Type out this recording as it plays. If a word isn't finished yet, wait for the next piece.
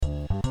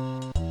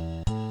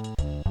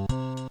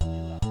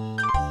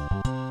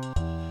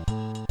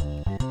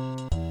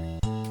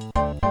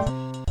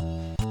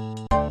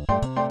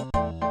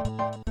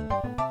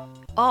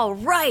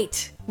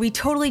right! We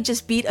totally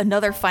just beat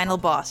another final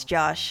boss,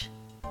 Josh.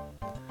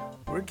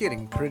 We're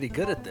getting pretty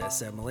good at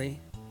this, Emily.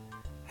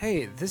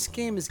 Hey, this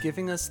game is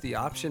giving us the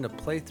option to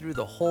play through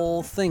the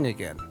whole thing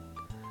again,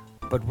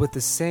 but with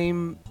the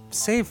same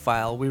save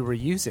file we were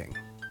using.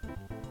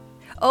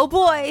 Oh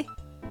boy!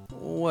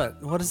 What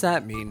does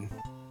that mean?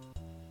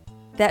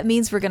 That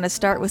means we're gonna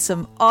start with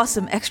some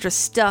awesome extra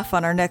stuff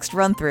on our next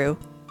run-through.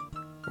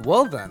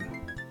 Well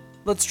then,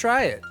 let's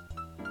try it.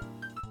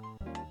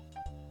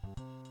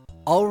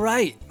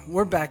 Alright,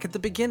 we're back at the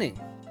beginning.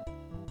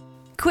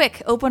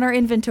 Quick, open our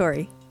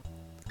inventory.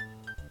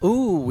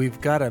 Ooh, we've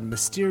got a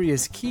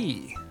mysterious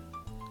key.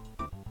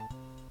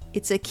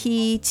 It's a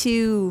key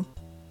to...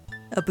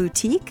 a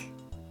boutique?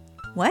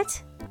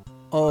 What?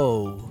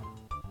 Oh.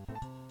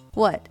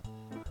 What?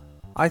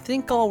 I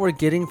think all we're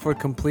getting for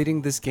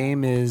completing this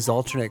game is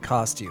alternate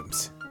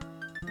costumes.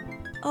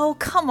 Oh,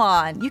 come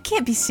on. You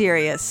can't be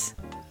serious.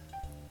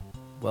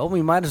 Well,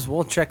 we might as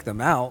well check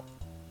them out.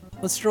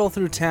 Let's stroll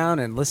through town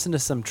and listen to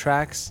some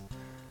tracks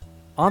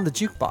on the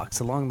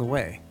jukebox along the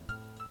way.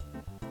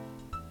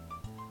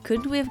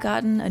 Couldn't we have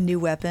gotten a new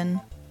weapon?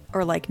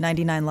 Or like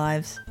 99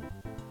 lives?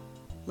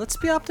 Let's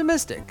be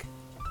optimistic.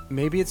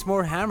 Maybe it's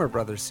more Hammer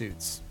Brothers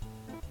suits.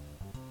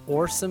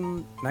 Or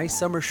some nice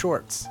summer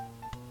shorts.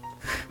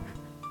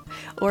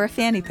 Or a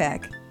fanny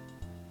pack.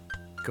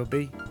 Could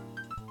be.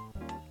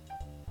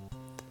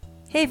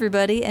 Hey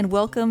everybody, and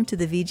welcome to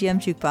the VGM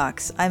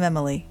Jukebox. I'm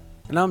Emily.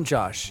 And I'm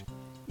Josh.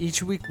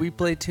 Each week we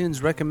play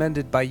tunes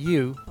recommended by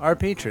you, our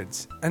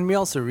patrons, and we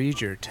also read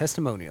your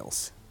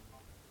testimonials.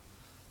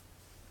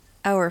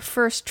 Our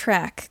first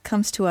track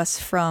comes to us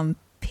from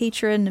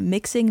patron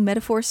Mixing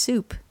Metaphor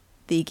Soup.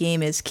 The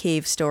game is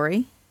Cave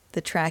Story.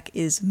 The track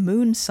is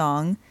Moon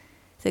Song.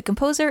 The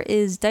composer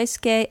is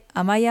Daisuke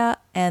Amaya,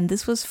 and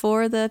this was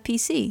for the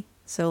PC.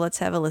 So let's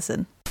have a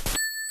listen.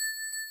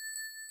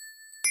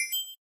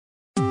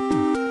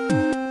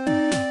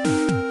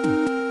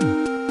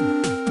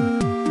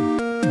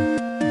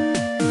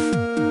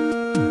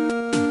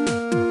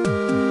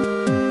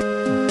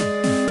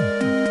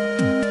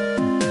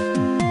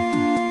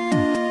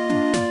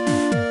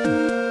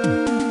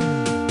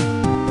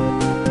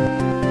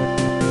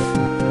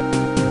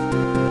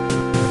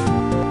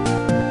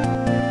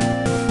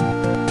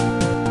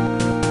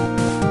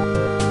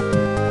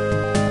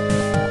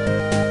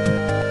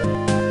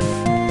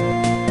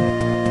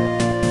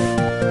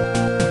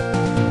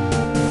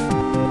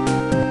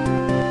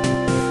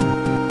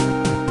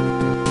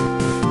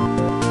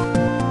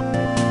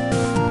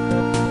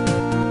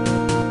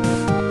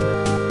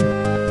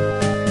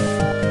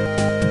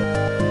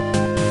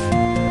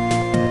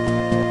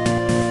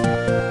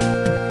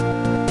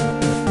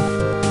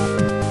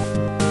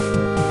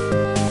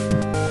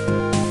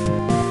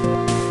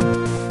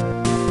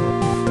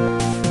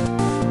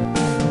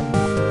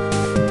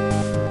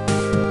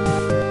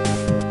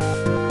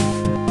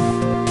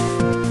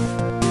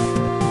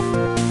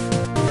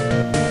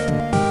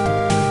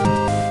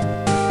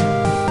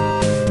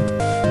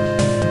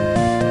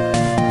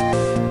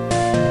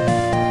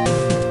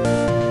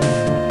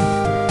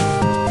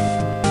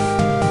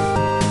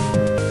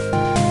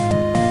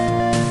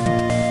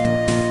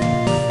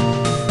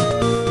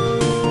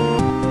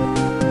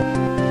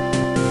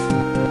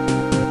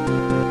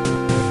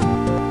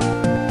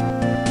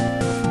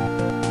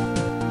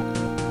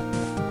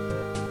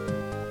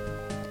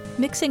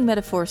 Mixing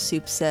Metaphor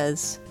Soup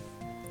says,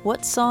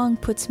 "What song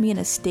puts me in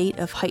a state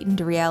of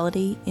heightened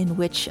reality in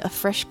which a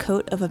fresh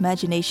coat of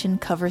imagination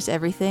covers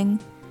everything?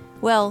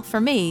 Well, for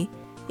me,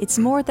 it's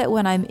more that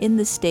when I'm in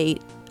the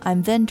state,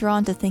 I'm then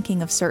drawn to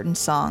thinking of certain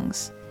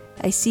songs.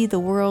 I see the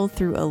world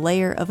through a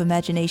layer of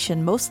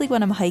imagination mostly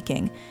when I'm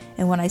hiking,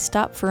 and when I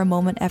stop for a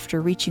moment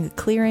after reaching a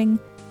clearing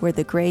where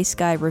the gray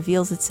sky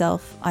reveals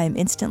itself, I am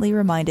instantly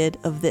reminded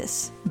of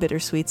this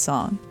bittersweet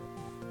song."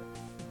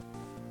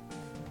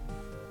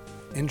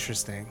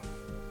 Interesting.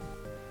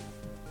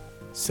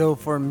 So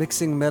for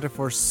Mixing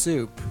Metaphor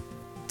Soup,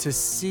 to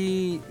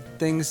see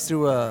things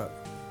through a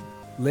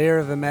layer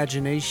of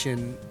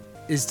imagination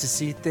is to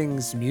see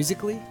things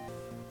musically?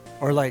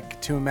 Or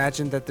like to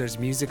imagine that there's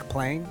music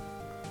playing?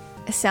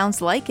 It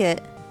sounds like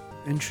it.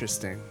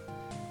 Interesting.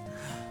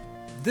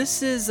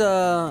 This is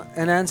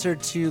an answer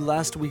to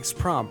last week's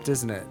prompt,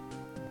 isn't it?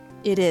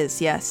 It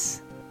is,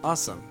 yes.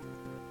 Awesome.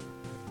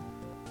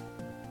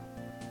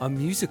 A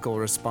musical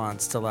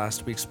response to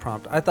last week's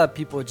prompt. I thought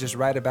people would just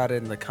write about it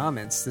in the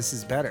comments. This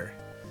is better.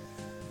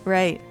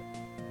 Right.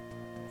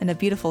 And a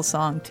beautiful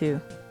song,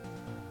 too.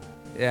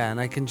 Yeah, and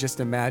I can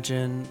just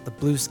imagine the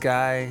blue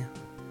sky,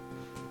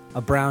 a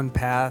brown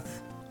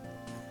path,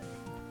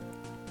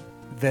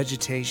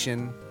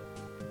 vegetation,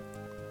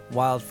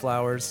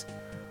 wildflowers,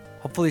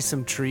 hopefully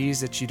some trees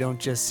that you don't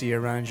just see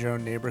around your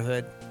own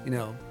neighborhood, you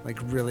know, like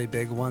really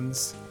big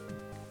ones.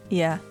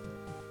 Yeah.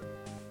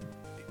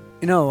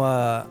 You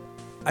know,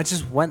 I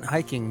just went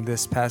hiking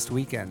this past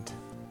weekend.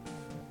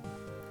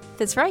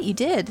 That's right, you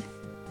did.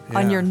 Yeah.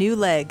 On your new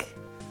leg.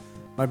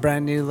 My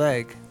brand new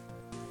leg.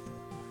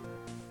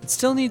 It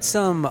still needs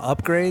some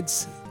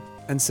upgrades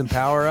and some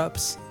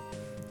power-ups.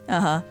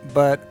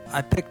 But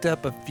I picked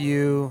up a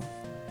few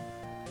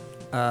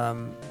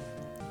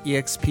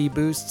EXP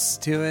boosts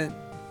to it.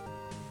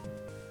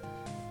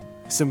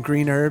 Some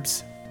green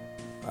herbs.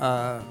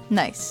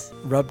 Nice.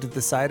 Rubbed at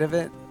the side of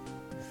it.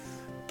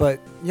 But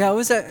yeah, it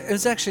was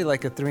actually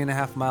like a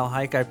 3.5 mile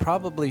hike. I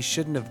probably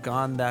shouldn't have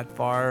gone that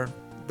far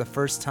the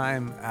first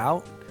time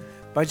out,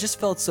 but I just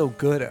felt so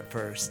good at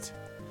first.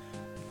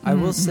 I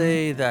will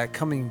say that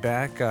coming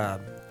back, I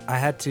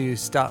had to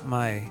stop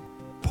my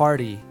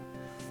party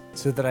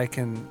so that I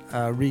can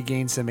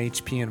regain some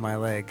HP in my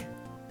leg.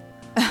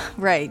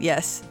 Right,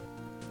 yes.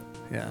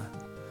 Yeah.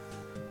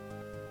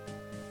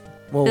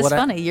 Well, It's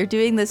funny. You're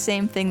doing the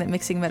same thing that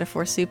Mixing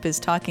Metaphor Soup is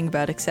talking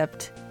about,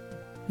 except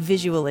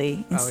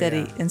visually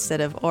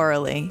instead of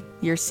orally.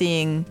 You're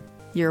seeing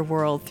your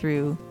world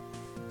through...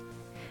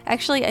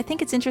 Actually, I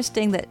think it's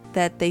interesting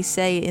that they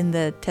say in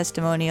the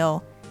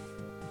testimonial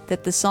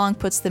that the song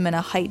puts them in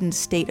a heightened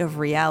state of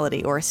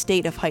reality, or a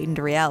state of heightened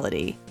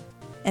reality,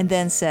 and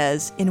then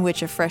says, in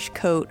which a fresh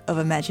coat of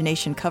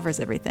imagination covers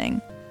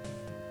everything.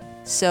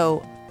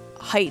 So,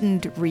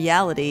 heightened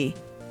reality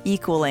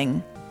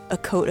equaling a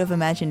coat of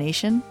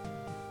imagination?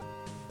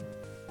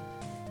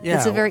 Yeah,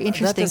 it's a very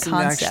interesting concept.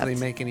 That doesn't actually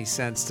make any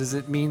sense. Does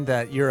it mean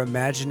that you're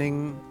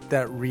imagining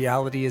that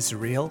reality is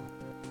real?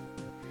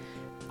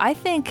 I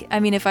think,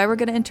 if I were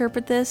going to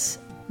interpret this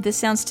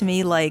sounds to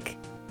me like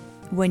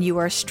when you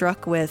are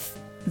struck with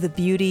the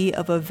beauty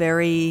of a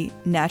very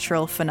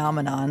natural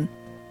phenomenon.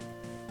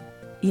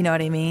 You know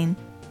what I mean?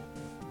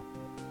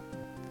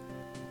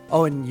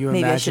 Oh, and you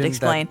Maybe I should imagine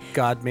explain. that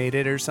God made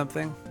it or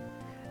something?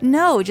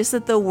 No, just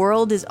that the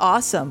world is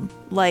awesome.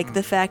 Like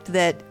the fact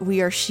that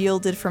we are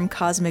shielded from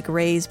cosmic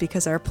rays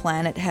because our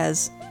planet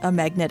has a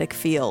magnetic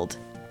field.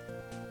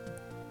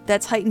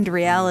 That's heightened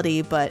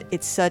reality, but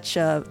it's such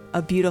a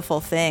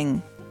beautiful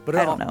thing. But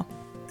I don't know.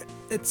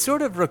 It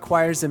sort of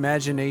requires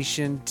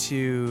imagination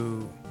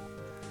to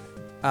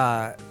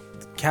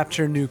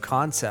capture new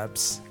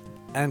concepts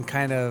and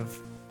kind of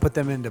put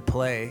them into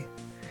play.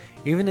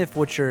 Even if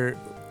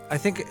I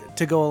think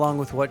to go along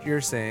with what you're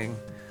saying,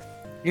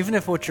 even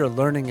if what you're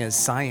learning is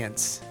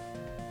science,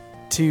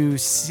 to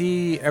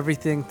see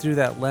everything through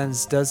that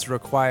lens does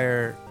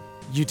require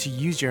you to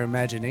use your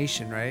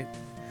imagination, right?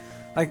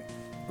 Like,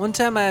 one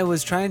time I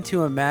was trying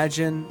to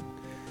imagine,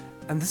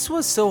 and this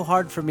was so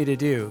hard for me to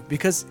do,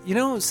 because,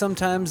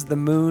 sometimes the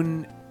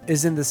moon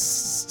is in the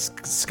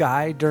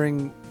sky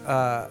during,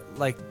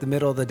 like, the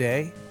middle of the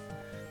day.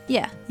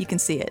 Yeah, you can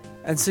see it.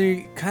 And so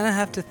you kind of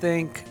have to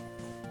think,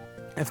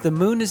 if the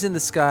moon is in the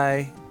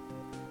sky,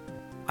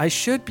 I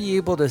should be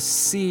able to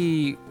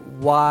see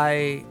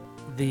why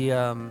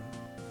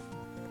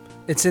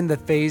it's in the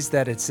phase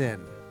that it's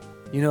in.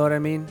 You know what I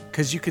mean?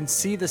 Because you can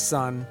see the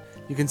sun,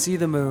 you can see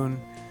the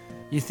moon.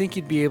 You think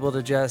you'd be able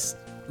to just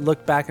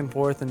look back and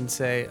forth and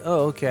say,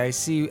 oh, okay, I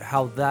see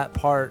how that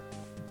part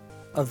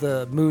of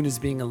the moon is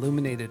being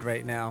illuminated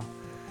right now.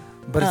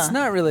 But it's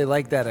not really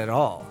like that at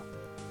all.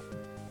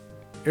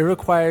 It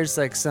requires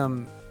like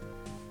some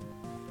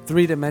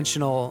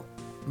three-dimensional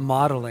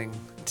modeling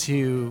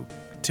to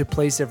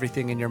place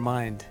everything in your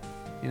mind.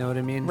 You know what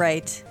I mean?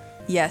 Right.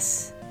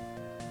 Yes.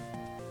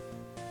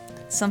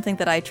 Something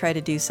that I try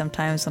to do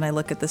sometimes when I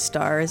look at the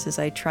stars is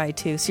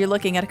so you're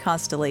looking at a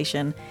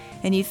constellation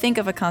and you think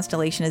of a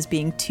constellation as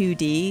being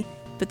 2D,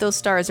 but those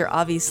stars are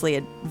obviously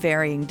at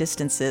varying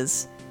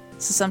distances.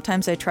 So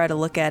sometimes I try to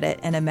look at it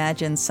and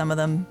imagine some of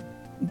them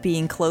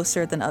being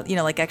closer than,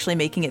 like actually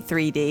making it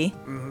 3D.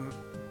 Mm-hmm.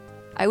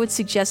 I would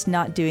suggest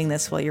not doing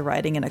this while you're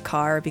riding in a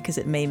car because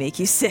it may make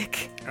you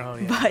sick. Oh,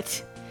 yeah.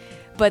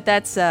 But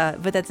that's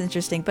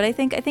interesting. But I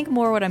think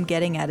more what I'm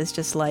getting at is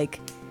just like,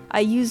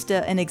 I used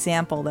an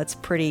example that's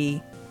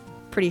pretty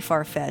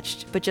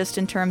far-fetched, but just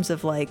in terms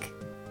of like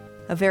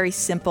a very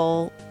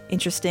simple,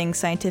 interesting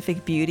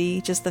scientific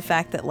beauty, just the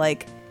fact that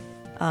like,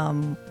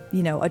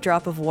 a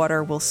drop of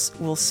water will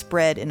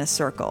spread in a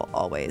circle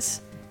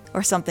always,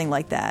 or something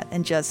like that,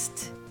 and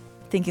just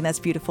thinking that's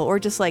beautiful, or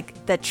just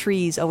like that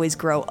trees always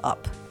grow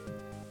up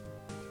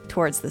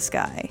towards the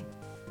sky,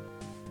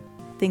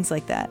 things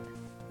like that.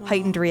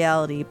 Heightened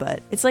reality,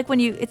 but it's like when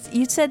you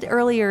said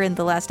earlier in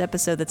the last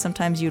episode that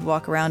sometimes you'd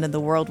walk around and the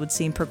world would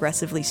seem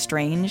progressively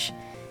strange,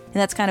 and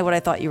that's kind of what I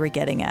thought you were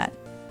getting at,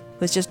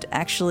 was just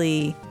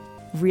actually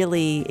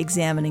really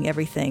examining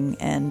everything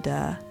and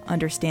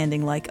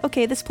understanding like,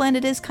 okay, this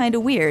planet is kind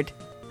of weird.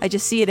 I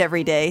just see it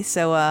every day,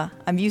 so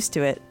I'm used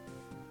to it.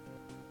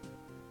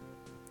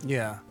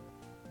 Yeah.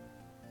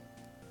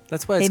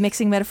 That's why Hey,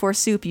 Mixing Metaphor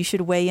Soup, you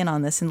should weigh in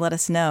on this and let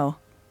us know.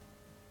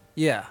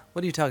 Yeah.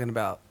 What are you talking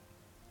about?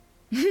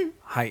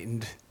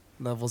 Heightened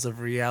levels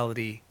of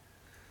reality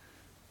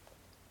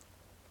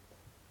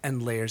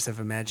and layers of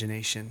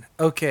imagination.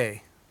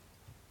 Okay.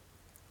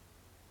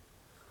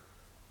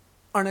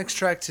 Our next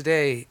track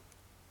today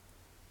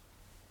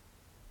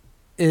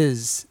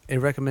is a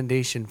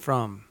recommendation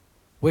from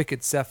Wicked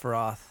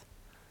Sephiroth,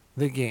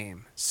 the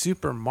game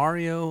Super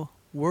Mario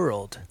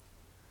World.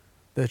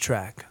 The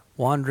track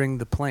Wandering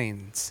the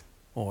Plains,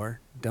 or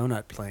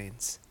Donut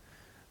Plains.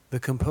 The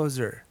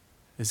composer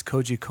is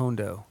Koji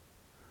Kondo.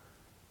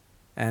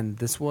 And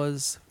this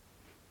was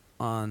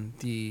on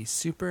the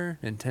Super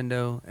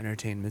Nintendo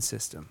Entertainment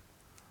System.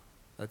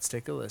 Let's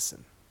take a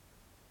listen.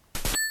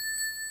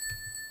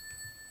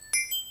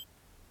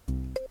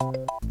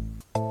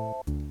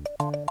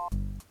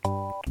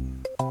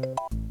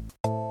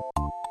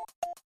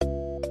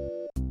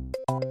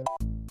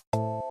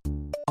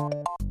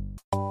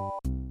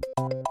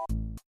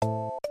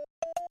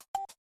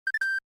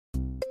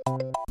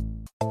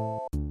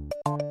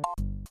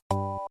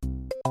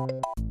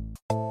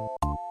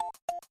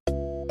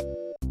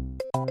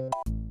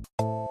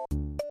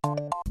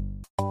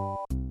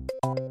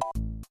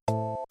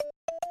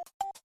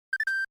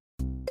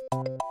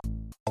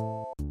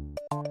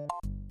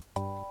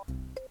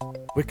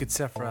 Wicked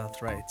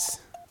Sephiroth writes,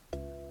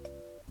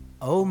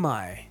 "Oh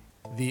my,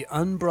 the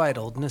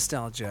unbridled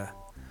nostalgia.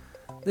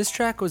 This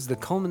track was the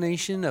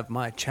culmination of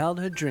my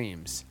childhood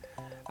dreams.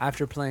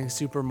 After playing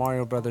Super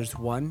Mario Bros.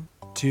 1,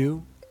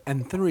 2,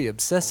 and 3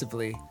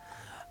 obsessively,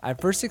 I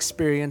first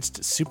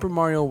experienced Super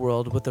Mario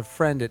World with a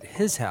friend at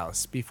his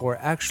house before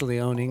actually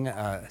owning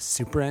a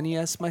Super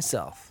NES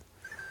myself.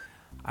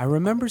 I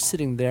remember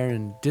sitting there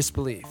in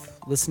disbelief,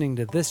 listening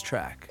to this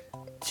track,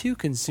 too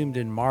consumed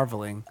in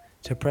marveling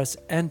to press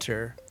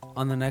enter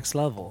on the next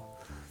level,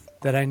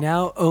 that I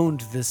now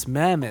owned this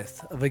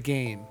mammoth of a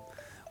game,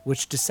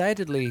 with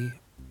decidedly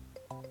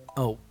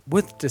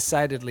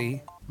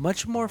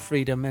much more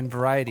freedom and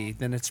variety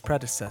than its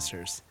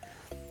predecessors.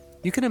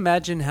 You can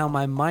imagine how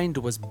my mind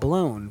was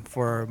blown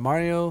for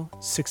Mario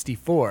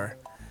 64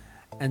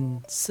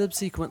 and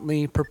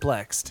subsequently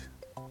perplexed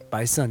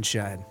by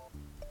Sunshine."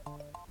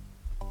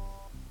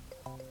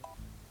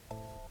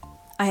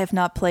 I have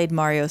not played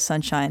Mario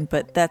Sunshine,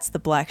 but that's the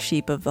black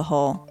sheep of the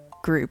whole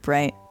group,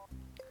 right?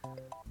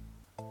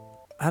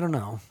 I don't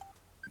know.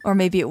 Or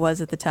maybe it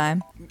was at the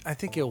time. I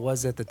think it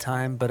was at the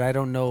time, but I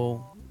don't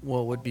know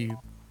what would be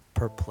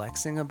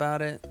perplexing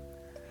about it.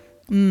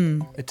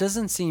 It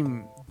doesn't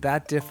seem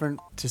that different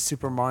to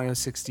Super Mario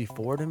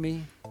 64 to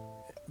me.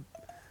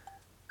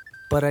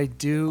 But I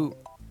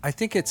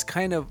think it's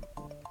kind of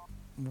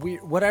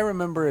weird. What I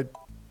remember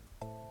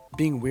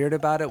being weird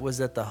about it was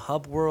that the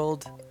hub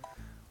world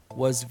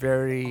was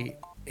very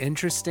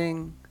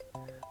interesting,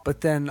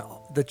 but then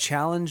the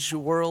challenge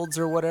worlds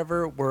or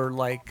whatever were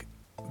like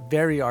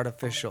very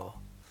artificial.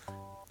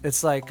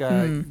 It's like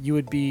you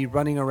would be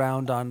running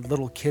around on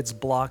little kids'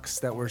 blocks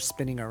that were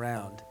spinning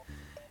around,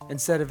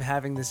 instead of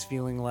having this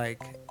feeling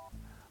like,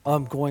 oh,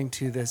 I'm going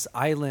to this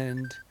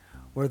island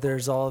where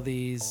there's all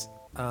these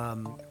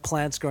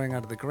plants growing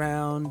out of the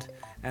ground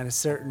and a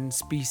certain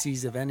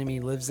species of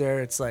enemy lives there.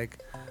 It's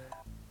like,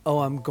 oh,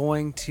 I'm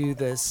going to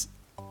this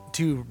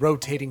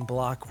rotating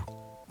block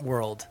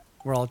world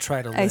where I'll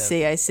try to live. I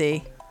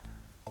see.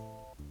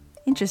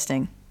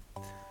 Interesting.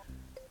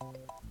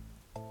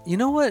 You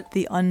know what?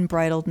 The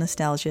unbridled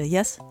nostalgia.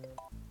 Yes?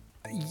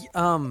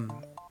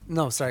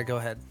 No, sorry, go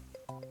ahead.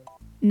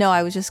 No,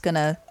 I was just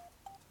gonna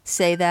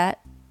say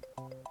that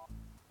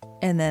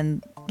and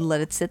then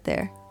let it sit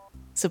there.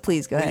 So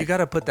please go ahead. You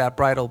gotta put that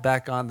bridle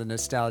back on the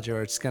nostalgia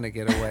or it's gonna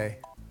get away.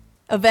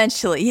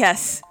 Eventually,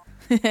 yes.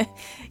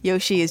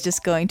 Yoshi is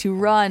just going to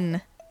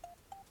run.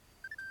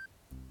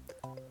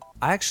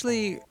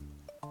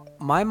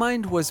 My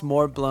mind was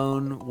more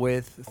blown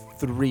with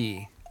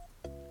 3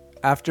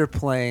 after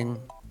playing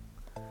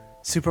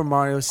Super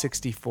Mario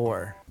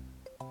 64.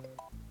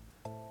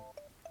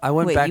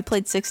 Wait, you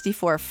played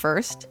 64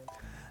 first?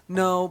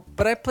 No,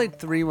 but I played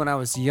 3 when I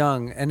was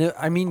young, and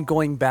I mean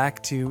going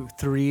back to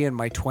 3 in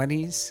my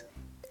 20s.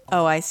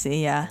 Oh, I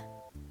see, yeah.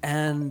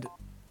 And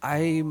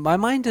my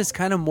mind is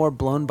kind of more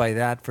blown by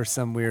that for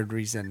some weird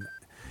reason.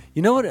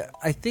 You know what?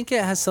 I think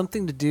it has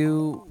something to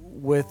do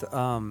with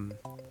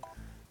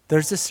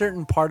there's a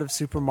certain part of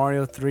Super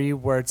Mario 3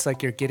 where it's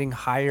like you're getting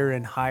higher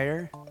and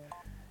higher.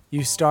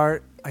 You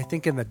start, I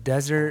think, in the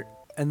desert,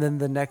 and then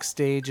the next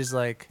stage is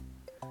like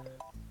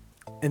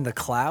in the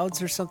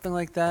clouds or something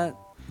like that.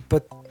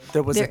 But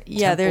there was a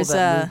temple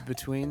that moved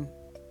between.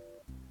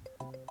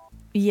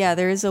 Yeah,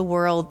 there is a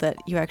world that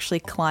you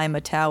actually climb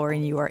a tower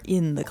and you are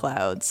in the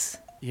clouds.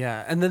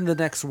 Yeah, and then the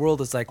next world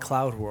is like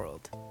Cloud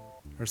World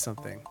or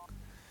something.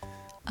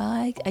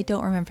 I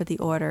don't remember the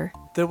order.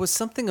 There was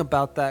something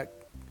about that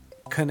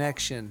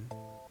connection.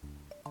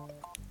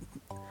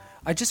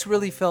 I just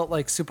really felt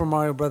like Super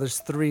Mario Bros.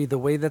 3, the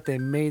way that they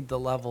made the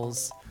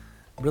levels,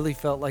 really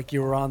felt like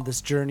you were on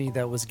this journey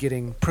that was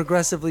getting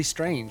progressively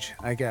strange,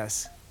 I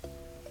guess.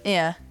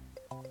 Yeah.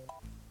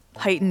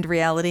 Heightened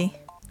reality,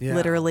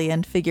 literally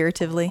and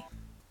figuratively.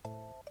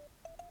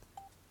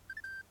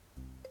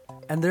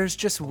 And there's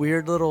just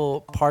weird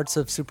little parts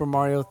of Super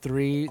Mario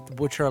 3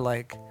 which are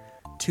like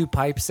 2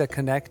 pipes that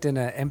connect in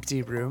an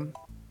empty room.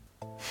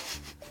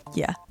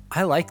 Yeah.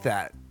 I like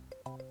that.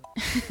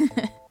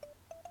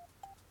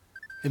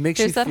 It makes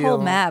There's you that feel... whole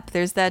map.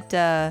 There's that,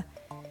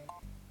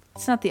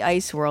 it's not the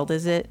ice world,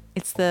 is it?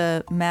 It's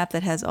the map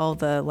that has all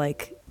the,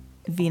 like,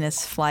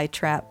 Venus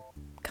flytrap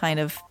kind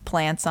of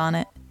plants on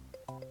it.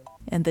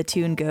 And the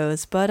tune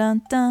goes,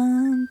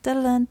 ba-dun-dun,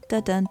 da-dun-dun,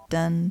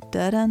 da-dun-dun,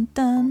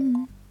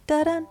 da-dun-dun,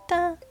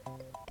 da-dun-dun.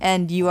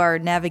 And you are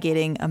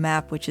navigating a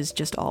map which is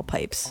just all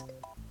pipes.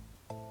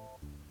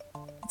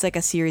 It's like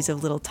a series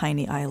of little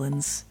tiny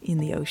islands in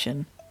the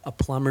ocean. A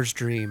plumber's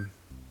dream.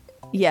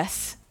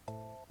 Yes.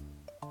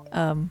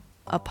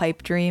 A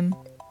pipe dream.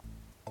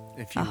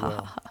 If you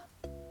will.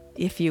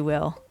 If you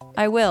will.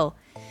 I will.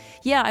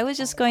 Yeah, I was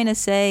just going to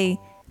say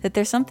that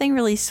there's something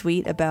really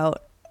sweet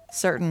about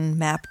certain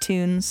map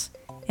tunes.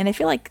 And I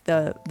feel like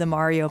the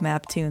Mario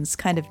map tunes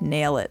kind of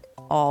nail it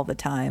all the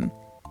time.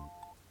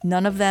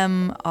 None of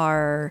them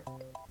are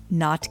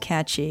not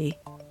catchy.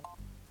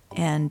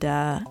 And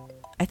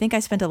I think I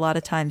spent a lot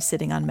of time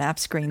sitting on map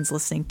screens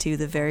listening to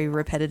the very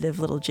repetitive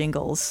little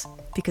jingles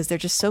because they're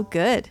just so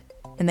good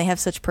and they have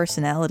such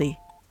personality.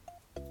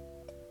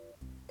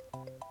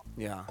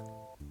 Yeah.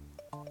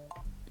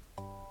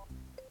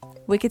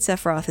 Wicked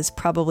Sephiroth has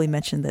probably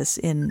mentioned this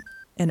in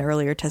an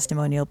earlier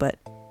testimonial, but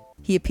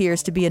he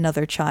appears to be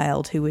another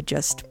child who would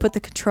just put the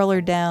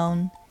controller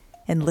down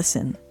and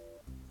listen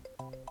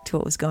to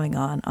what was going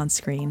on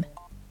screen.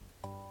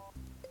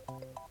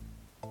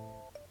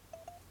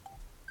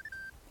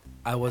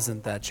 I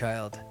wasn't that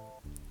child.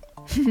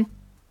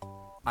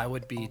 I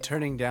would be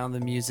turning down the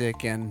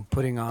music and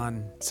putting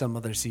on some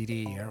other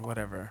CD or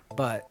whatever.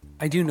 But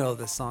I do know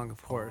this song,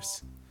 of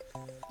course.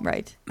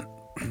 Right.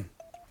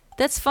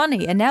 That's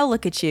funny. And now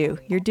look at you.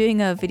 You're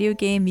doing a video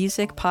game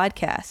music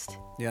podcast.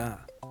 Yeah.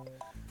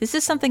 This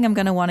is something I'm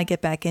going to want to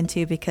get back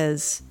into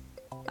because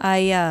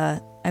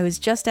I was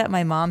just at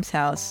my mom's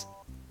house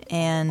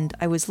and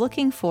I was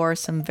looking for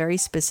some very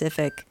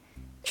specific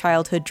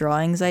childhood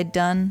drawings I'd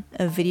done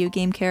of video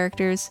game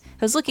characters.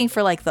 I was looking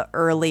for like the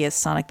earliest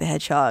Sonic the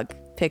Hedgehog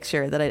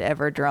picture that I'd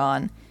ever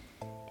drawn.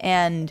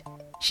 And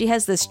she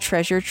has this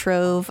treasure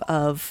trove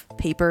of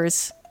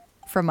papers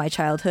from my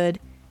childhood.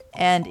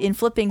 And in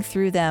flipping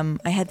through them,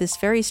 I had this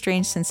very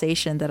strange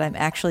sensation that I'm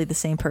actually the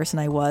same person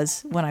I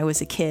was when I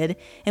was a kid.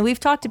 And we've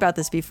talked about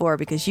this before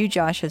because you,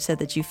 Josh, have said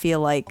that you feel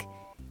like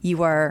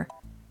you are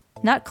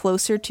not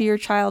closer to your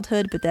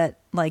childhood, but that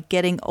like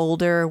getting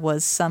older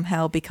was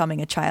somehow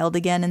becoming a child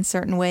again in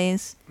certain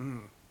ways.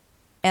 Mm.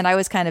 And I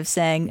was kind of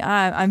saying,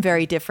 I'm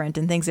very different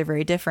and things are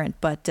very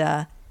different.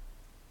 But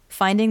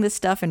finding this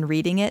stuff and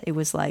reading it, it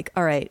was like,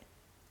 all right,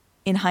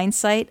 in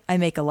hindsight, I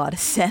make a lot of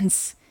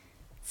sense.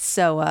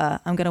 So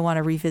I'm going to want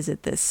to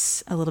revisit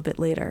this a little bit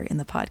later in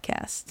the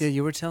podcast. Yeah,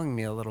 you were telling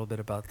me a little bit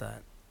about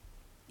that.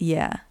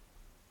 Yeah.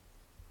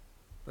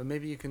 But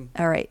maybe you can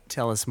all right.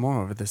 Tell us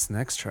more over this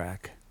next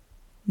track.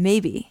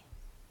 Maybe.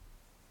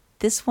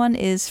 This one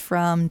is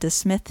from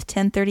DeSmith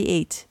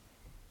 1038.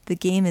 The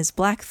game is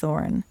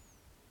Blackthorn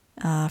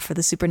for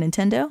the Super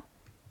Nintendo.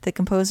 The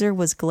composer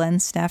was Glenn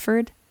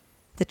Stafford.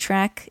 The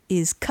track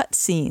is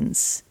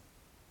Cutscenes.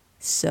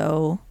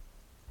 So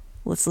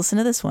let's listen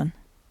to this one.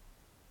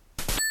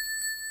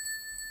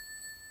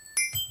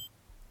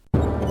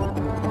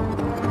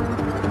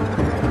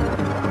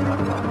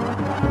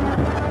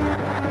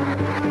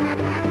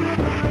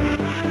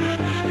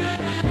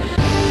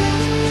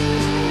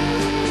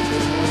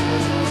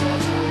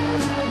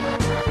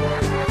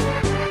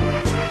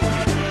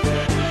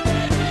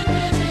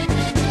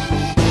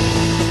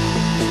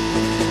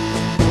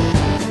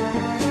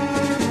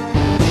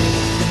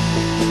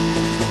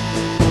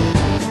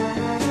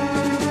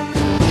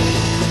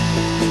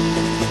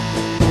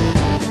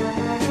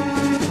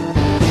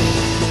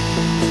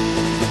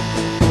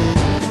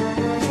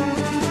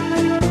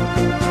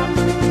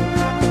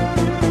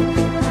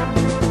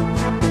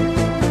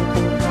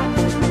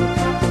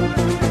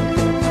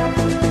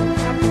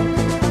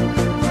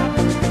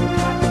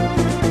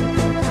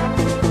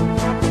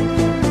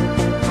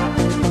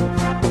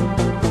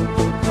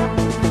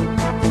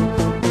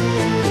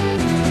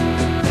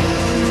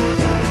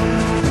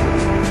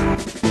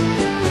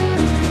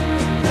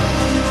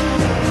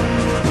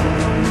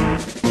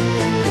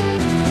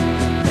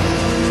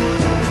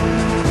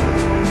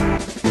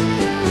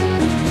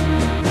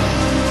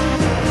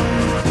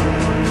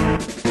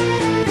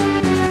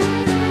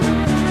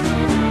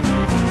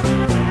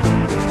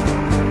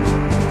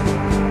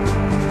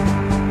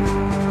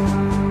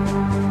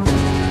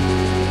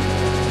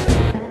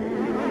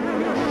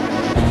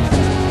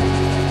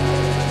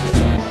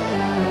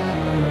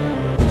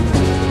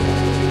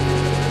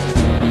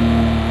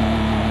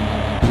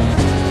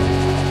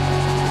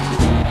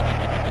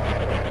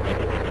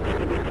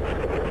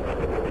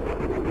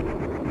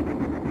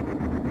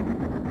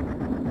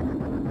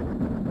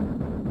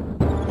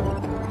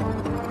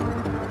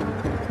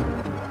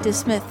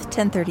 DeSmith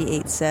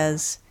 1038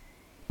 says,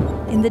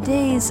 in the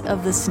days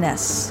of the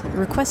SNES,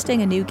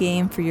 requesting a new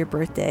game for your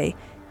birthday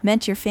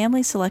meant your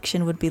family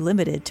selection would be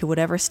limited to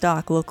whatever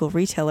stock local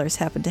retailers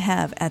happened to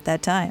have at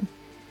that time.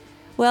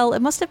 Well,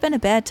 it must have been a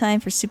bad time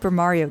for Super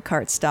Mario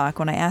Kart stock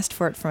when I asked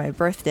for it for my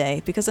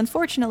birthday, because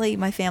unfortunately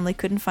my family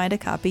couldn't find a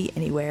copy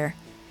anywhere.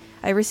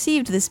 I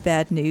received this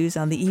bad news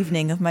on the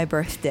evening of my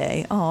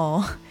birthday.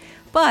 Aww.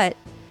 But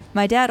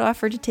my dad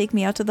offered to take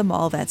me out to the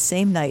mall that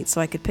same night so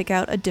I could pick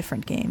out a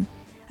different game.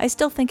 I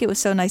still think it was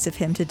so nice of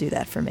him to do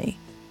that for me.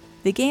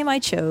 The game I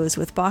chose,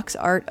 with box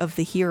art of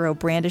the hero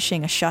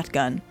brandishing a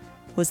shotgun,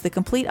 was the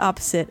complete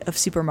opposite of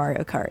Super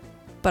Mario Kart,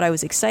 but I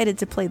was excited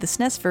to play the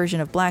SNES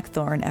version of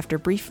Blackthorn after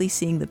briefly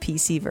seeing the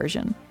PC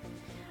version.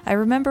 I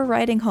remember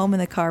riding home in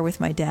the car with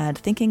my dad,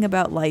 thinking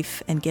about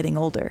life and getting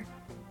older.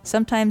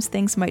 Sometimes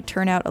things might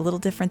turn out a little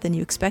different than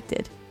you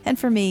expected, and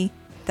for me,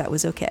 that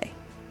was okay.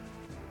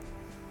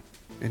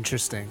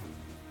 Interesting.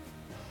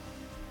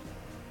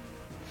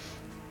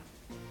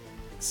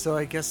 So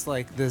I guess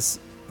like this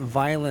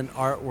violent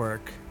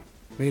artwork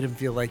made him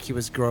feel like he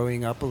was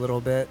growing up a little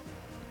bit.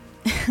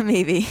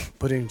 Maybe.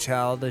 Putting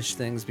childish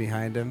things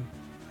behind him.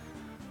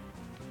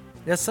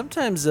 Yeah,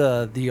 sometimes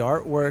the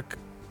artwork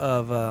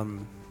of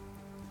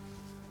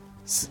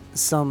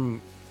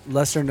some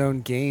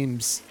lesser-known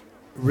games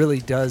really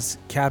does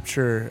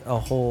capture a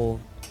whole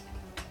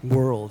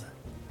world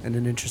in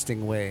an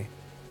interesting way,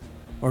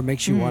 or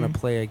makes you want to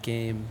play a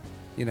game,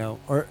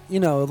 or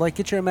like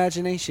get your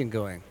imagination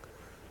going.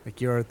 Like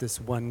you're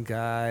this one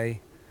guy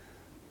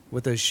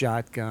with a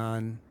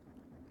shotgun.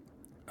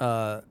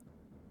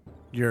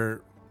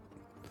 You're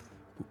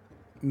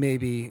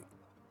maybe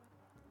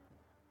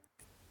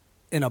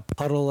in a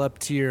puddle up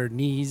to your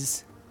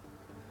knees.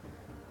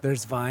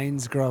 There's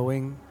vines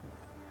growing.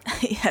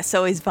 Yes,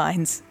 always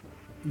vines.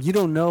 You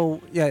don't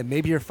know. Yeah,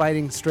 maybe you're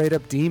fighting straight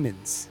up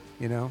demons,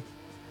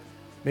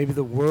 Maybe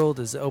the world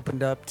is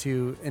opened up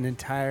to an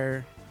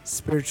entire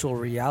spiritual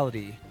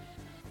reality,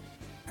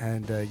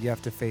 and you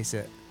have to face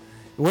it.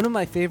 One of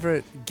my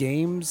favorite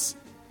games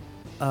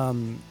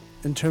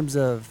in terms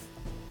of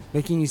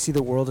making you see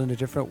the world in a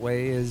different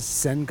way is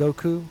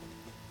Sengoku.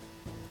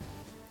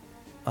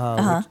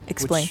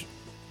 Explain.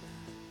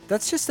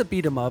 That's just a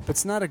beat 'em up.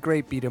 It's not a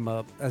great beat 'em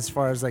up as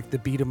far as like the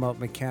beat 'em up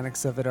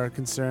mechanics of it are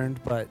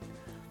concerned, but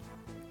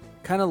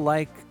kind of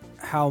like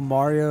how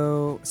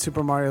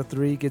Super Mario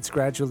 3 gets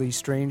gradually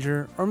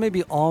stranger, or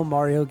maybe all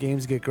Mario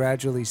games get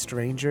gradually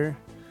stranger.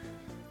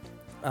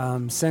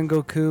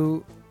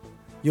 Sengoku,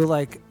 you'll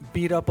like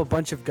beat up a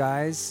bunch of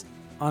guys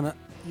on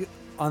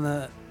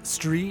a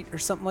street or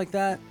something like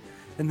that,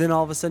 and then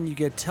all of a sudden you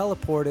get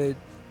teleported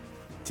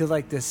to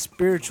like this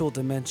spiritual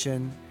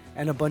dimension,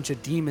 and a bunch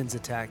of demons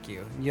attack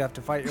you. You have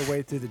to fight your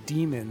way through the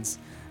demons,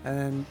 and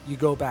then you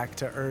go back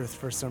to Earth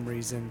for some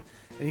reason,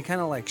 and you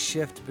kind of like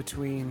shift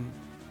between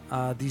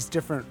these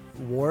different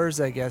wars,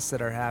 I guess,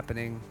 that are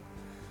happening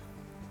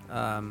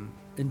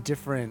in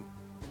different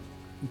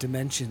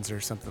dimensions or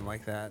something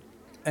like that.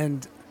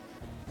 And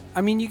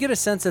I mean, you get a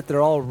sense that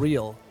they're all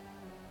real,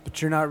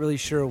 but you're not really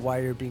sure why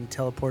you're being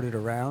teleported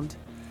around.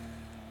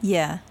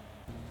 Yeah.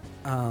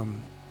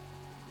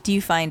 Do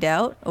you find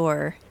out,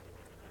 or?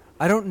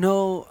 I don't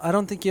know. I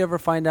don't think you ever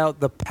find out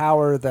the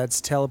power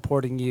that's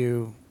teleporting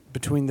you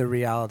between the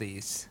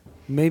realities.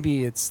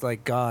 Maybe it's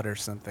like God or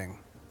something.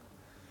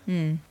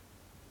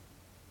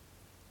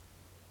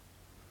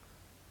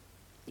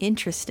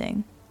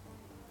 Interesting.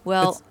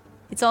 Well,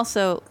 it's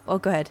also... Oh,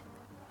 go ahead.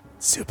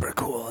 Super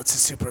cool. It's a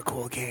super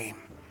cool game.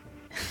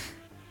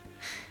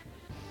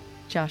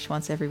 Josh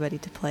wants everybody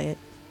to play it.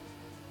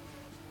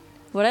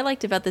 What I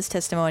liked about this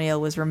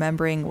testimonial was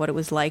remembering what it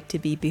was like to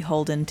be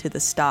beholden to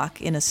the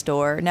stock in a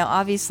store. Now,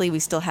 obviously, we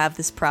still have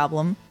this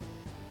problem.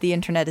 The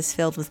internet is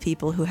filled with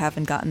people who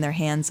haven't gotten their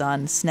hands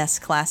on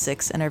SNES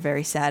classics and are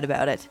very sad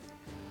about it.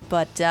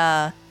 But,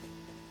 I'm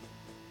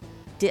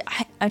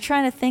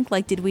trying to think,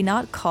 like, did we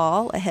not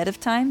call ahead of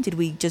time? Did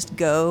we just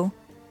go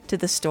to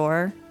the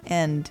store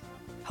and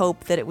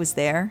hope that it was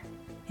there?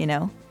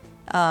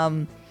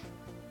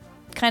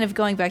 Kind of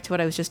going back to what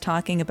I was just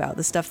talking about,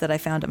 the stuff that I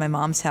found at my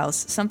mom's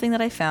house, something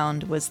that I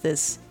found was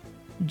this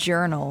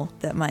journal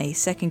that my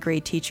second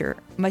grade teacher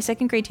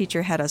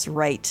had us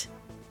write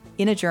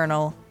in a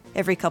journal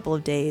every couple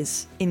of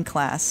days in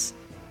class.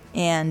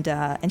 And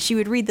she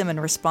would read them and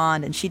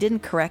respond, and she didn't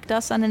correct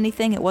us on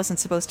anything. It wasn't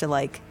supposed to,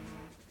 like,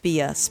 be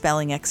a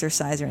spelling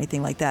exercise or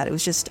anything like that. It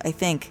was just, I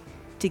think,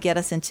 to get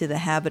us into the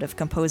habit of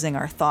composing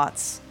our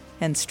thoughts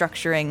and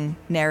structuring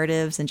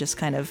narratives and just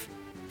kind of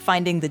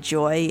finding the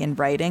joy in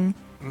writing.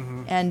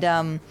 Mm-hmm.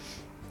 And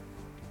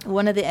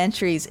one of the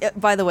entries,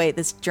 by the way,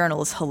 this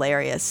journal is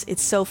hilarious.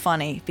 It's so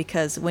funny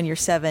because when you're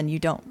 7, you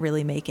don't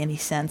really make any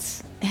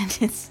sense. And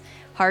it's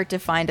hard to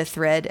find a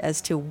thread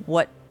as to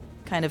what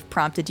kind of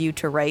prompted you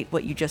to write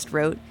what you just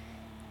wrote.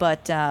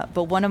 But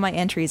one of my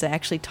entries, I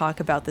actually talk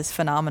about this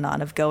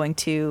phenomenon of going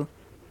to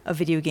a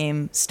video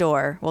game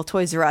store, well,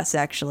 Toys R Us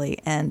actually,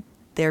 and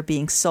they're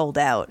being sold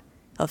out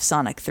of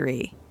Sonic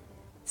 3.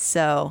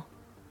 So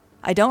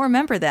I don't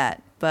remember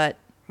that, but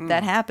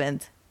that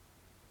happened.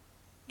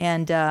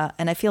 And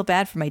I feel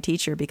bad for my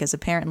teacher because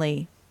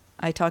apparently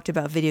I talked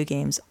about video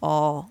games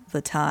all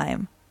the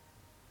time.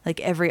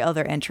 Like every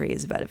other entry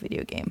is about a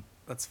video game.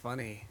 That's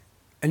funny.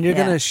 And you're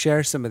going to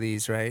share some of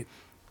these, right?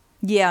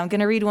 Yeah, I'm going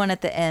to read one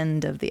at the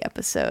end of the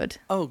episode.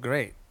 Oh,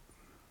 great.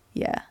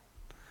 Yeah.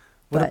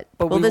 But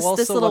we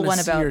also want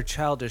to see your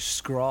childish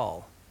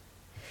scrawl.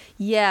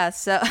 Yeah,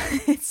 so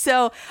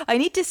I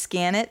need to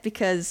scan it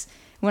because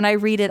when I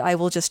read it, I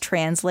will just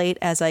translate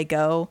as I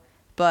go.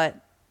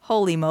 But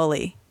holy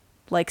moly,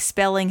 like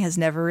spelling has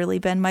never really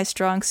been my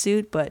strong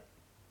suit, but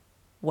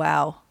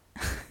wow,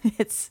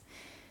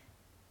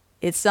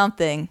 it's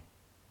something.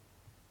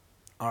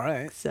 All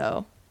right.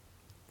 So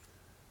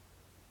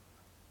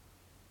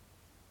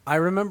I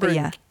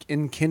remember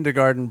in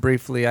kindergarten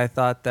briefly, I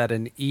thought that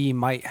an E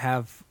might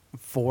have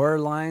 4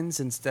 lines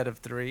instead of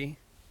 3.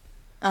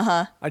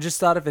 Uh-huh. I just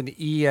thought of an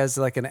E as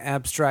like an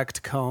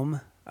abstract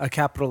comb, a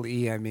capital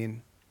E, I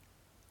mean.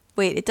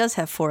 Wait, it does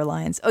have 4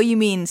 lines. Oh, you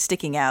mean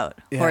sticking out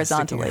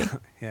horizontally. Sticking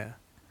out. Yeah.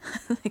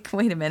 Like,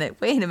 wait a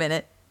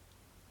minute.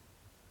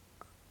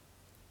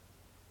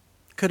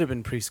 Could have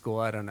been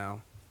preschool, I don't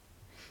know.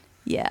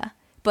 Yeah.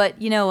 But,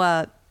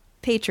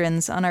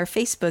 patrons on our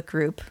Facebook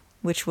group,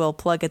 which we'll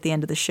plug at the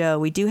end of the show,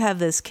 we do have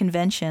this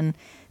convention.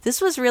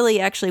 This was really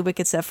actually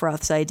Wicked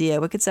Sephiroth's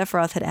idea. Wicked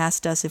Sephiroth had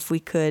asked us if we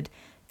could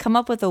come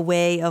up with a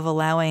way of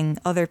allowing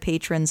other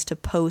patrons to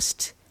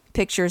post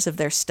pictures of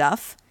their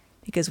stuff,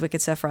 because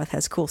Wicked Sephiroth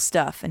has cool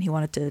stuff, and he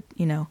wanted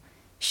to,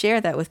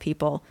 share that with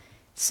people.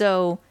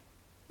 So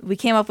we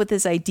came up with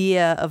this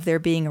idea of there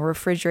being a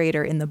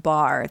refrigerator in the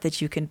bar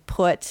that you can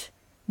put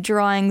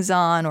drawings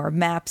on or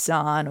maps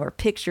on or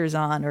pictures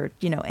on or,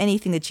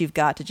 anything that you've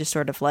got to just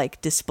sort of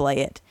like display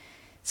it.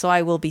 So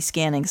I will be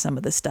scanning some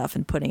of this stuff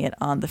and putting it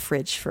on the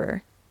fridge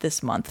for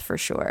this month for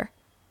sure.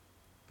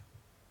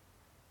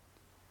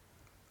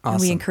 Awesome.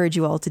 And we encourage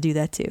you all to do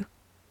that too.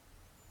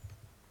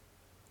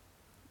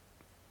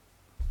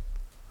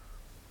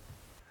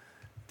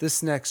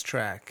 This next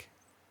track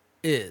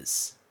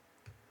is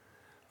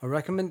a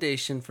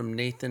recommendation from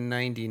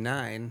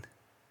Nathan99.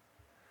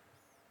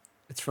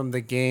 It's from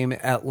the game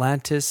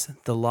Atlantis: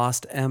 The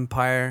Lost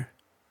Empire.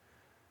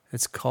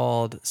 It's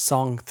called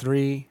Song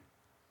 3.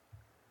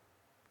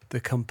 The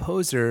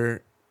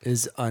composer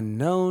is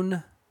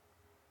unknown,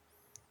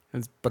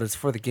 but it's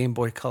for the Game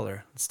Boy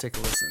Color. Let's take a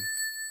listen.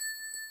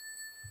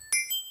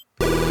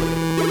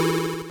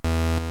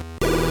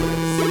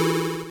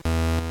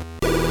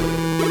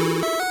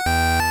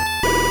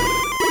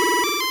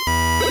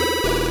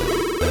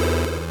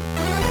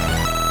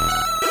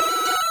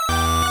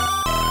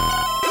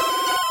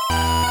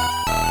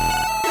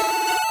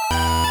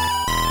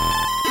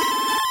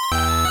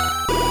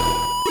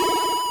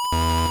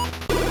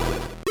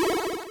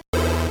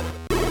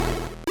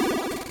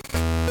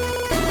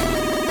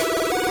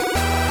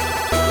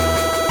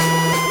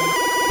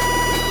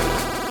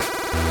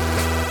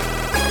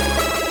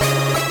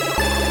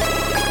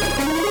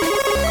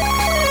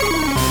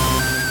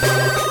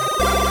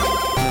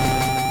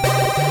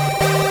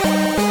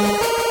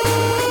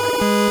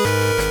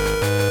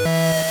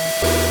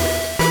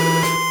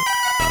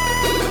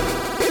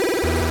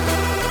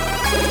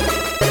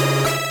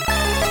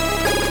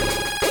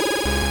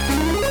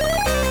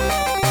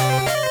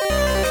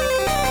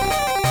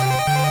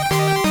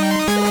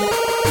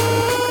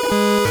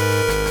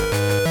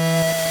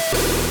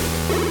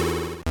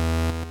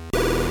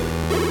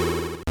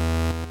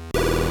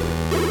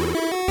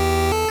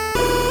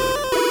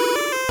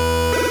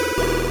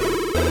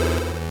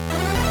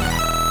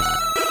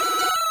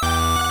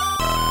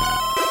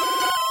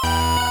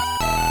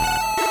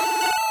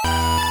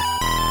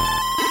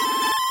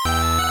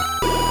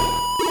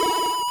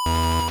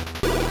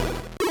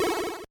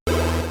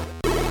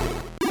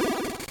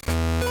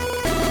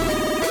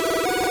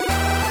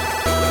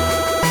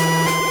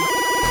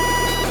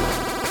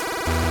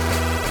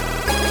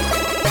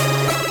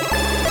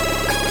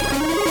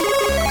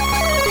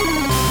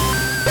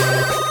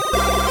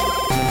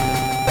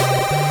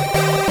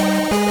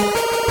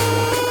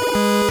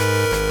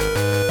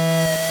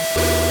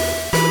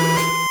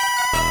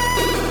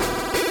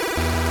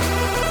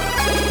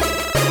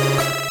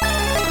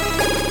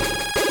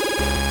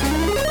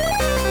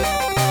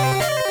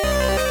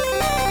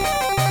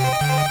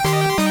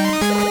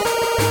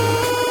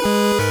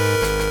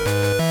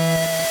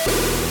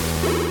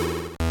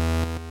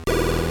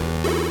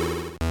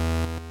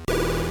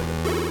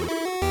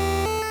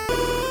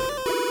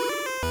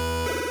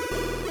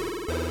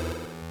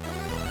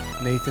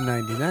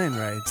 Nathan99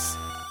 writes,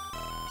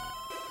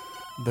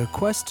 "The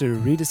quest to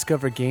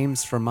rediscover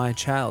games from my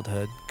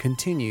childhood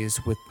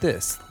continues with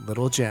this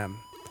little gem.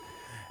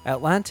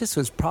 Atlantis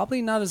was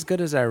probably not as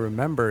good as I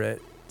remember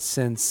it,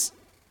 since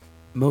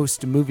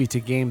most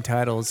movie-to-game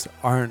titles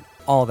aren't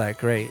all that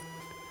great.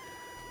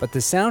 But the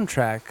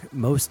soundtrack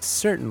most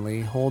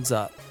certainly holds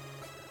up,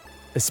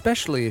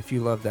 especially if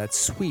you love that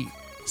sweet,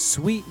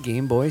 sweet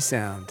Game Boy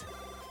sound.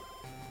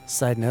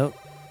 Side note,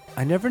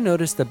 I never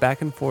noticed the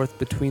back and forth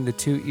between the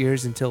two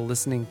ears until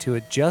listening to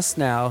it just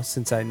now,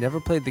 since I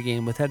never played the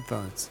game with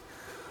headphones.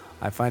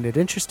 I find it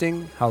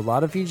interesting how a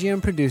lot of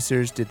VGM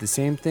producers did the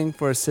same thing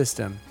for a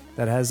system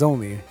that has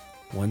only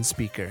one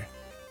speaker."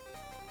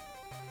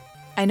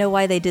 I know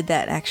why they did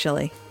that,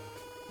 actually.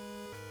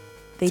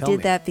 They Tell did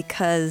me. that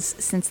because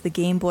since the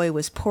Game Boy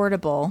was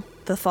portable,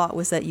 the thought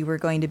was that you were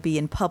going to be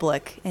in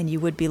public and you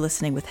would be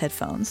listening with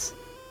headphones,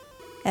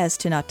 as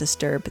to not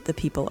disturb the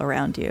people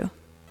around you.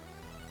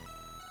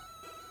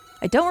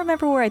 I don't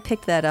remember where I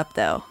picked that up,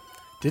 though.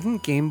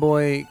 Didn't Game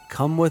Boy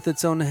come with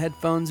its own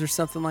headphones or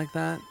something like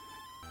that?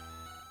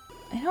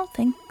 I don't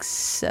think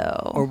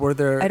so. Or were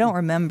there I don't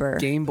remember.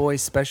 Game Boy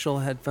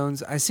special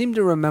headphones? I seem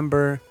to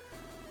remember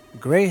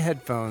gray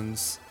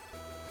headphones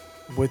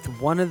with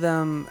one of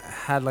them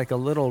had like a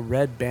little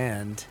red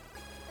band.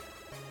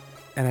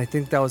 And I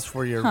think that was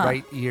for your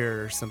right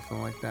ear or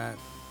something like that.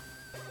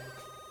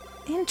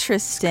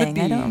 Interesting.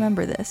 I don't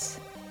remember this.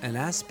 An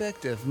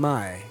aspect of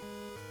my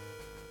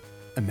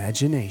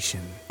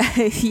imagination.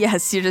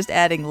 Yes, you're just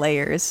adding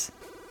layers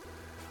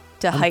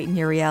to heighten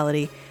your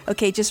reality.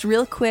 Okay, just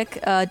real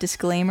quick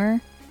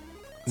disclaimer.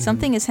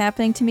 Something is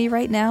happening to me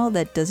right now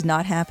that does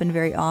not happen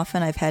very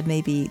often. I've had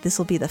this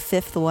will be the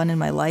 5th one in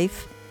my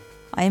life.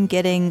 I am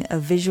getting a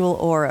visual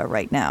aura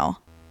right now.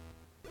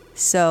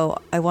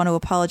 So I want to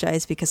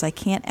apologize because I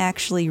can't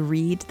actually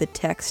read the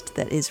text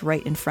that is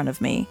right in front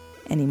of me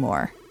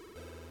anymore.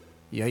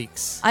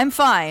 Yikes. I'm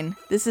fine.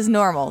 This is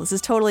normal. This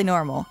is totally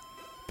normal.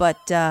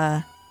 But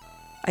I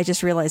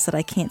just realized that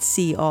I can't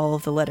see all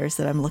of the letters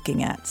that I'm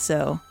looking at,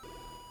 so...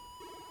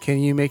 Can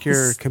you make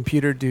your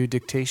computer do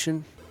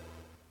dictation?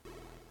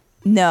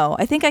 No,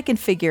 I think I can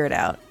figure it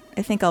out.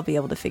 I think I'll be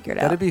able to figure it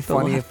out. That'd be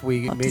funny if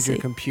we made your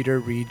computer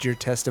read your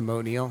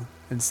testimonial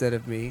instead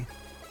of me.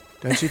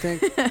 Don't you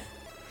think?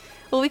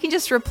 Well, we can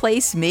just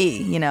replace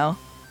me, you know.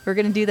 We're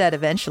going to do that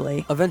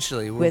eventually.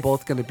 Eventually. We're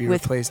both going to be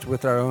replaced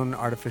with our own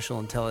artificial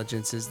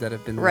intelligences that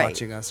have been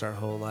watching us our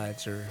whole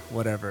lives or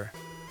whatever.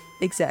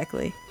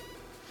 Exactly.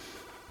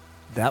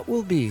 That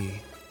will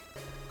be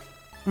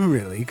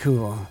really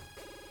cool.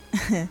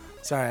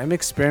 Sorry, I'm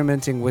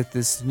experimenting with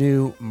this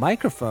new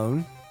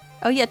microphone.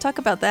 Oh, yeah, talk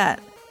about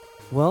that.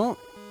 Well,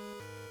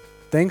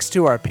 thanks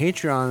to our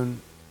Patreon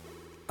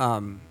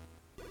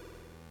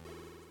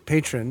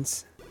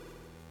patrons,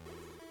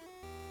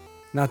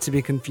 not to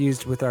be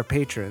confused with our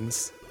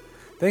patrons,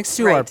 thanks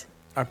to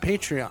our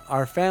Patreon,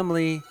 our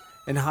family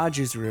in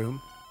Haju's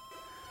room,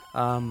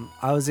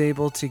 I was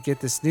able to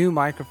get this new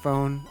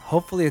microphone.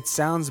 Hopefully it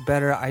sounds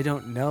better. I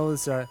don't know.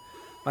 It's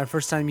my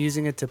first time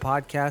using it to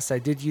podcast. I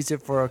did use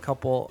it for a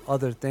couple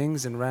other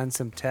things and ran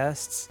some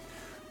tests.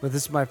 But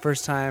this is my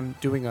first time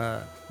doing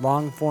a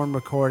long form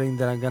recording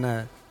that I'm going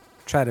to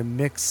try to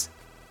mix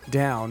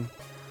down.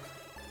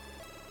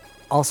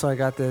 Also, I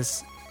got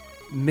this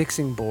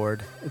mixing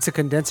board. It's a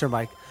condenser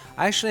mic.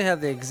 I actually have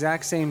the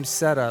exact same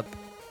setup,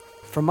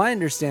 from my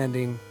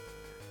understanding,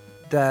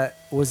 that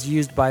was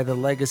used by the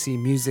Legacy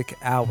Music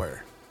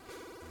Hour.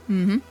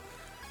 Mm-hmm.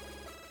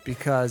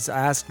 Because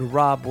I asked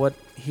Rob what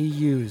he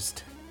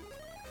used.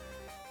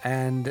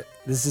 And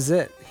this is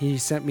it. He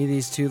sent me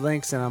these 2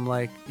 links, and I'm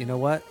like, you know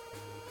what?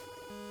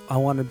 I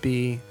want to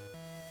be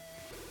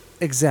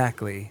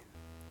exactly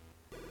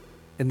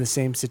in the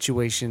same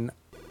situation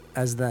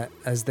as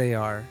they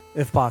are,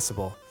 if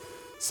possible.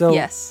 So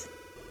yes.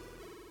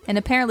 And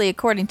apparently,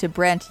 according to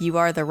Brent, you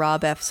are the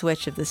Rob F.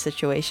 Switch of the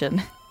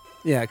situation.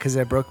 Yeah, because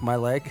I broke my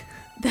leg.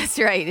 That's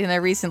right. In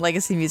a recent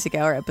Legacy Music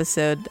Hour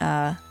episode,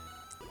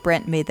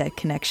 Brent made that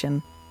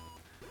connection.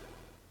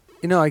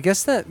 You know, I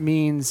guess that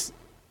means,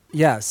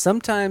 yeah,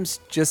 sometimes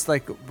just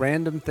like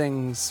random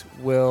things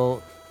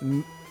will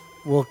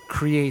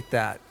create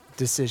that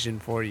decision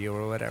for you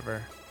or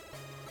whatever.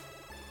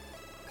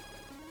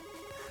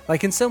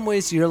 Like in some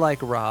ways you're like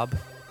Rob,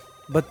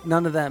 but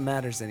none of that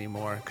matters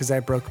anymore because I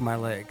broke my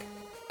leg.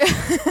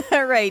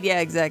 Right, yeah,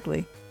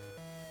 exactly.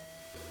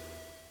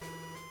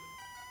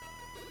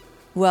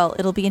 Well,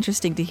 it'll be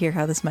interesting to hear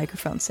how this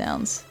microphone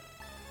sounds.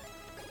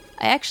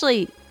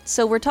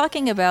 So we're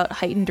talking about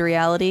heightened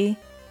reality,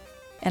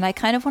 and I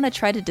kind of want to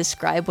try to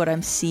describe what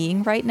I'm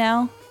seeing right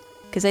now,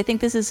 because I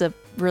think this is a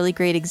really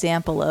great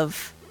example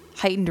of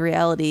heightened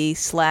reality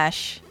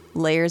 /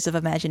 layers of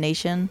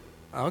imagination.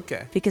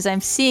 Okay. Because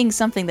I'm seeing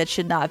something that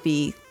should not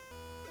be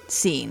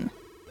seen.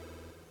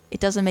 It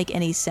doesn't make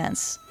any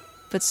sense.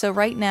 But so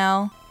right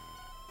now,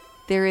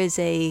 there is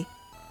a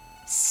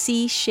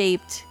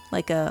C-shaped,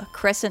 like a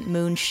crescent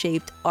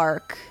moon-shaped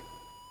arc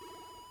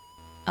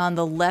on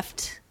the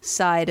left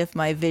side of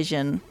my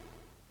vision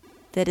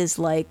that is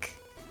like...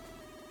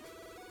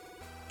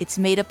 It's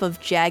made up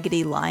of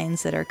jaggedy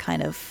lines that are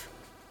kind of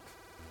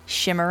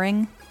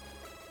shimmering.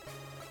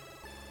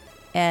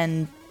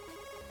 And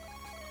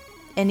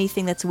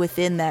anything that's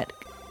within that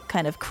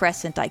kind of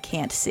crescent I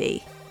can't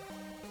see.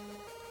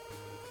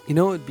 You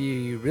know what would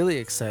be really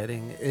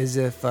exciting is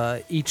if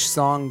each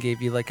song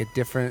gave you like a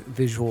different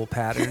visual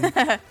pattern.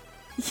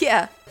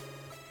 Yeah,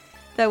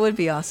 that would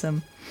be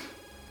awesome.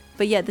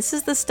 But yeah, this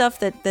is the stuff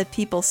that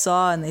people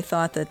saw and they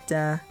thought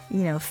that,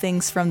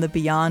 things from the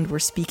beyond were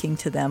speaking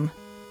to them.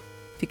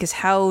 Because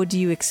how do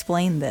you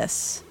explain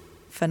this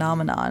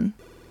phenomenon?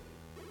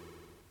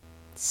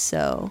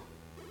 So,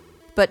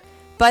 but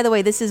by the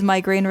way, this is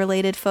migraine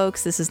related,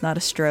 folks. This is not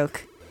a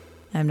stroke.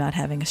 I'm not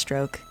having a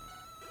stroke.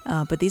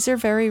 But these are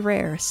very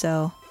rare,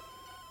 so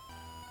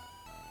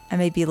I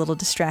may be a little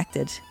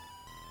distracted.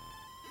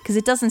 Because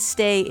it doesn't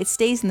stay, it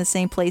stays in the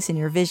same place in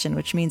your vision,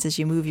 which means as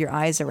you move your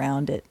eyes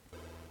around it,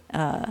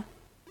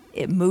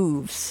 it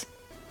moves,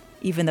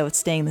 even though it's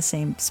staying in the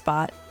same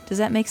spot. Does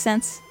that make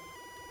sense?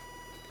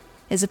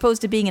 As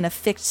opposed to being in a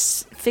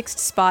fixed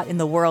spot in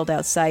the world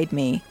outside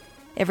me,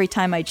 every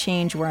time I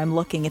change where I'm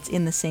looking, it's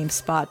in the same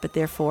spot, but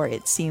therefore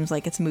it seems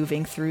like it's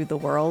moving through the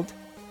world.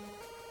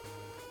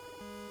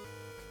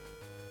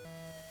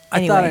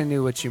 I thought I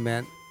knew what you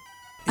meant.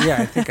 Yeah,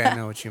 I think I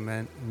know what you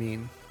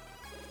mean.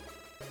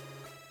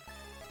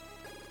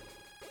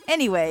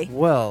 Anyway.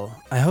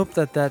 Well, I hope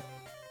that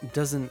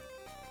doesn't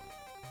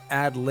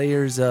add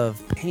layers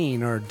of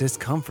pain or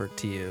discomfort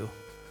to you.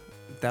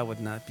 That would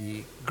not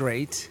be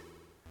great.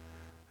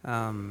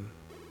 Or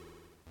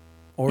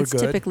it's good.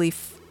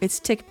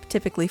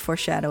 Typically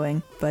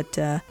foreshadowing,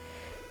 but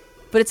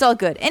it's all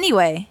good.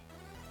 Anyway,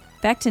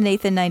 back to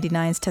Nathan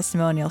 99's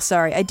testimonial.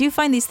 Sorry, I do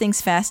find these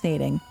things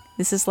fascinating.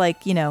 This is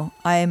like,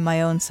 I am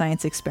my own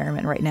science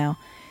experiment right now.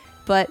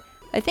 But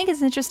I think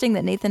it's interesting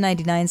that Nathan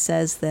 99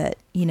 says that,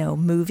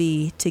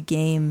 movie to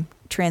game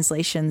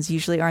translations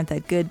usually aren't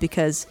that good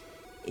because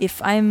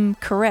if I'm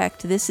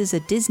correct, this is a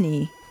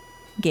Disney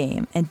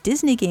game, and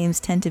Disney games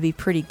tend to be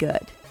pretty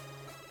good.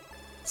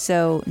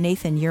 So,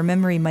 Nathan, your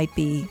memory might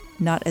be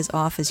not as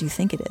off as you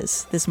think it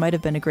is. This might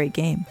have been a great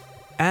game.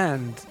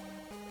 And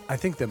I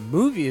think the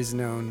movie is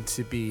known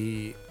to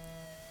be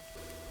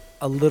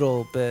a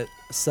little bit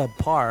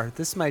subpar.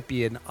 This might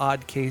be an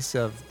odd case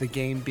of the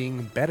game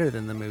being better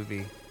than the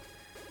movie.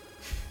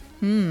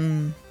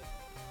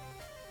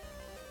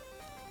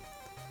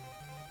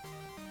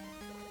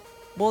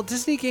 Well,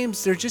 Disney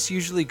games, they're just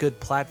usually good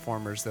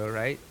platformers, though,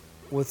 right?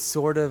 With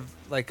sort of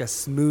like a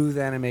smooth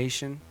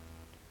animation.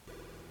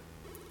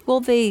 Well,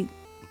 they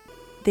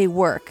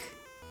work.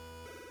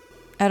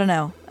 I don't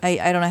know. I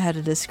don't know how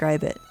to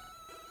describe it.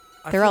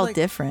 They're all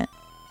different.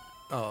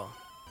 Oh.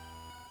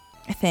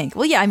 I think.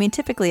 Well, yeah, I mean,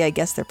 typically, I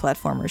guess they're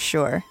platformers,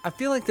 sure. I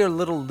feel like they're a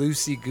little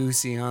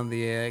loosey-goosey on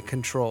the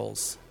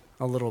controls.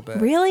 A little bit.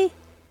 Really?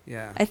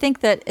 Yeah. I think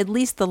that at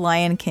least the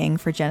Lion King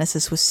for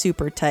Genesis was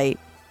super tight.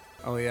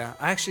 Oh, yeah.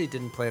 I actually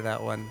didn't play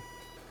that one.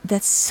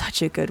 That's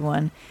such a good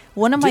one.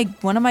 One of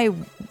my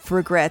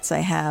regrets I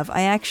have,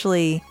 I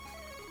actually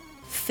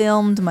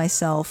filmed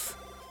myself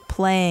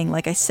playing.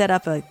 Like, I set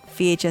up a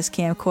VHS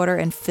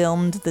camcorder and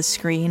filmed the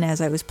screen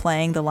as I was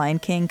playing The Lion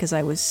King because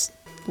I was,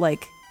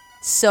 like,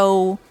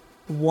 so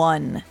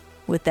won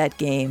with that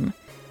game.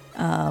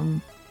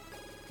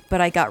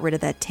 But I got rid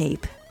of that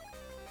tape.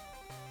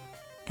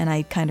 And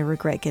I kind of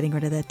regret getting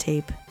rid of that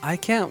tape. I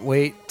can't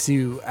wait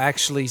to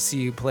actually see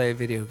you play a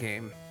video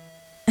game.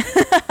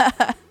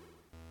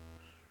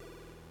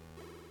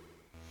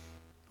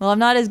 Well, I'm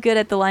not as good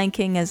at The Lion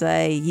King as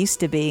I used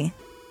to be.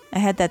 I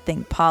had that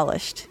thing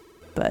polished,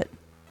 but...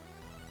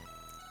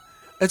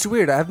 It's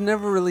weird. I've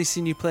never really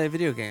seen you play a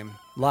video game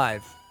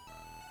live.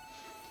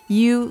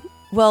 You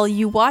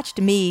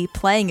watched me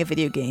playing a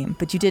video game,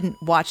 but you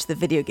didn't watch the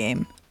video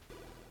game.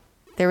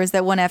 There was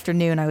that one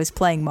afternoon I was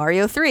playing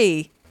Mario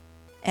 3,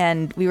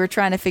 and we were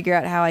trying to figure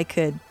out how I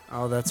could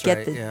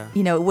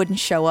it wouldn't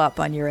show up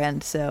on your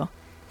end, so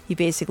you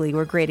basically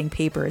were grading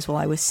papers while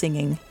I was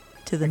singing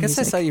to the music.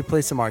 I guess I saw you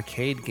play some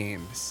arcade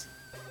games.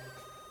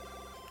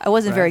 I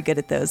wasn't very good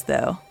at those,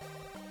 though.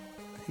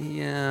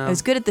 Yeah. I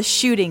was good at the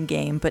shooting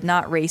game, but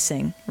not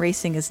racing.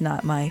 Racing is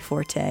not my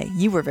forte.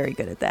 You were very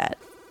good at that.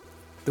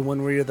 The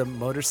one where you're the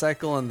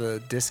motorcycle and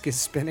the disc is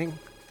spinning?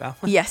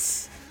 That one?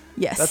 Yes.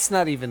 That's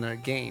not even a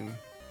game,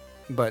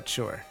 but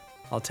sure.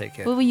 I'll take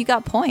it. Well, you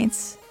got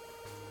points.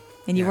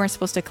 And you weren't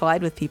supposed to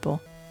collide with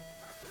people.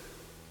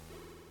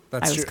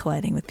 That's I was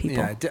colliding with people.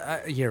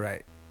 Yeah, you're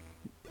right.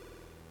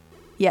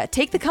 Yeah,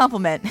 take the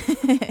compliment.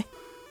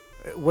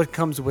 What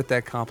comes with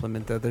that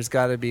compliment, though? There's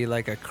got to be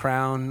like a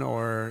crown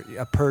or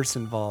a purse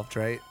involved,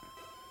 right?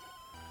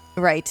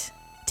 Right.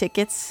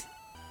 Tickets.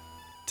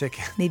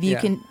 Maybe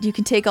yeah. you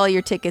can take all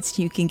your tickets.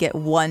 You can get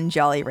one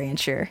Jolly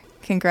Rancher.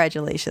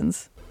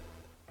 Congratulations.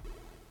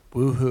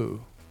 Woohoo.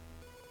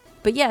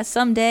 But yeah,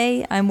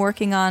 someday I'm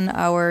working on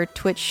our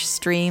Twitch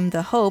stream,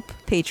 The Hope,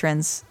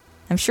 patrons.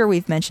 I'm sure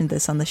we've mentioned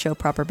this on the show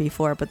proper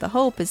before, but the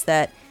hope is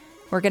that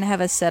we're going to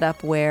have a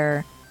setup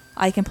where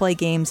I can play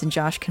games and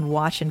Josh can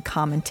watch and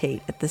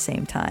commentate at the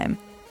same time.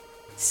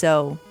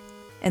 So,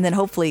 and then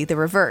hopefully the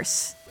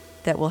reverse,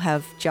 that we'll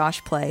have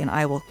Josh play and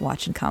I will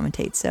watch and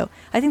commentate. So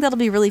I think that'll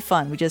be really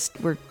fun.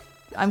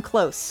 I'm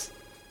close.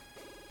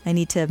 I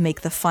need to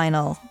make the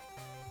final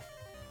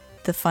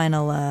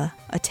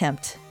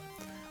attempt.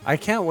 I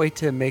can't wait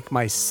to make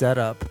my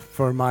setup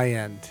for my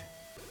end.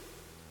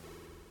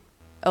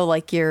 Oh,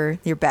 like your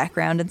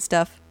background and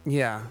stuff?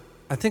 Yeah.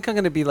 I think I'm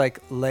going to be like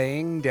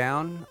laying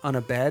down on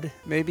a bed,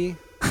 maybe.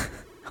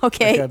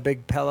 Okay. Like a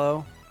big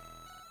pillow.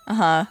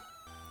 Uh-huh.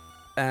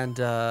 And,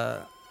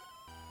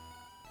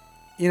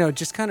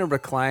 just kind of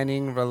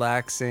reclining,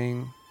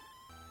 relaxing,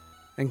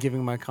 and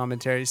giving my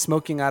commentary.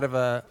 Smoking out of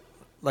a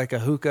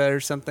hookah or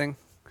something.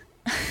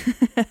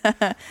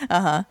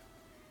 Uh-huh.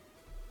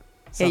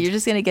 Yeah, you're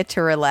just going to get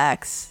to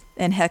relax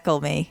and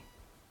heckle me.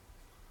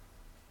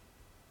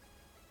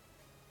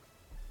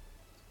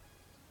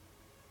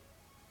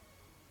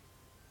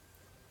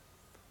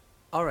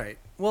 All right.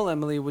 Well,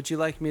 Emily, would you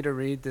like me to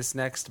read this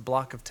next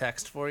block of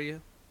text for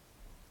you?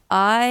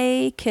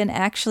 I can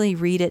actually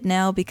read it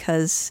now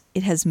because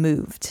it has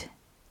moved.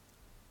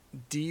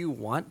 Do you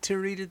want to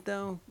read it,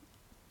 though?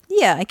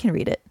 Yeah, I can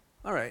read it.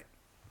 All right.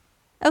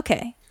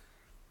 Okay.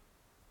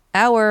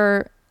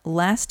 Our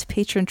last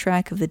patron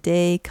track of the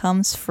day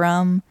comes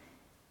from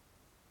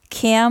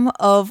Can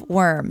of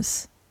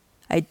Worms.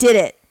 I did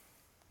it.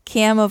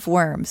 Can of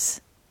Worms.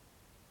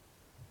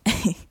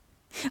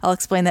 I'll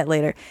explain that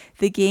later.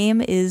 The game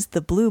is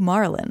The Blue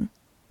Marlin.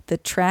 The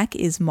track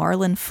is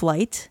Marlin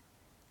Flight.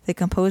 The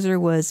composer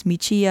was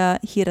Michiya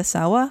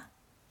Hirasawa.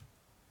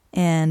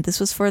 And this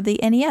was for the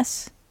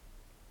NES.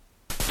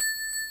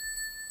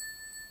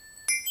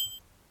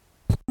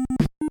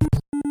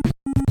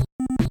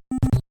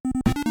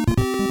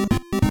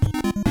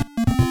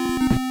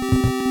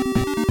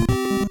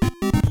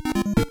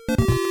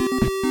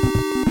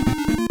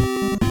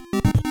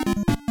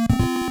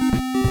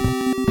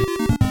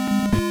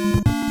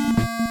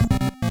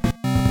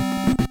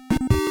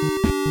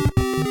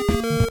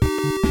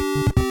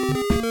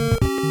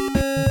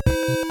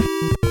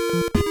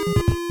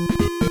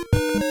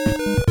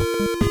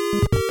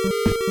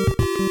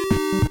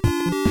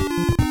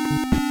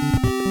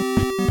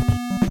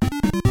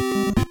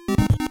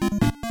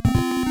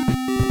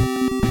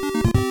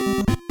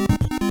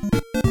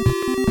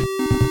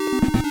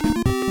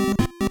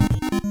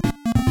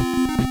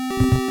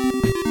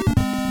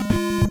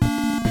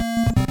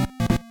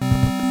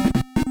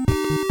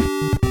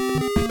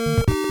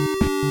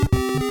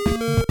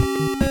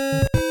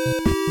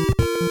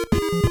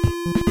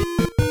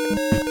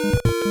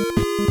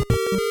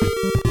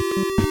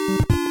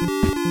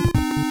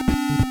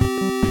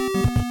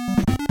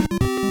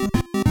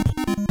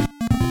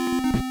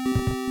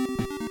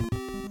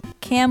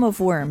 Cam of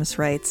Worms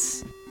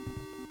writes,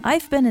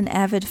 I've been an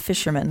avid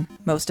fisherman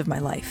most of my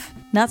life.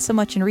 Not so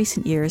much in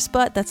recent years,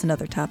 but that's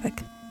another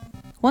topic.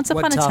 Once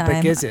upon a time... What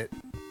topic is it?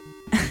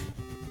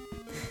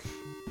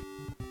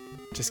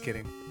 Just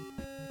kidding.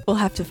 We'll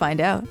have to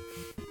find out.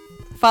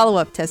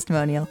 Follow-up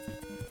testimonial.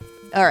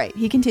 All right,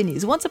 he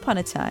continues. Once upon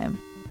a time,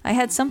 I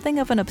had something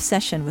of an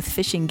obsession with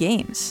fishing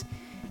games.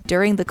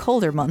 During the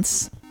colder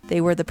months,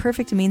 they were the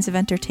perfect means of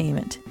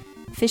entertainment.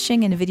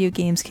 Fishing and video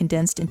games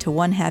condensed into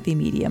one happy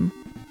medium.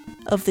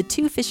 Of the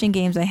two fishing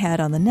games I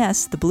had on the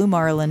NES, the Blue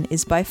Marlin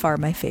is by far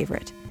my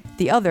favorite.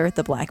 The other,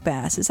 the Black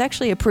Bass, is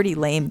actually a pretty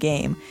lame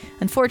game.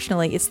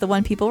 Unfortunately, it's the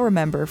one people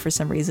remember for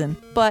some reason,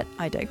 but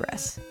I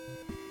digress.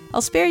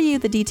 I'll spare you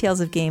the details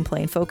of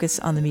gameplay and focus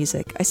on the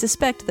music. I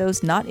suspect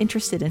those not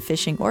interested in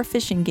fishing or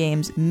fishing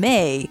games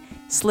may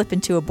slip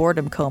into a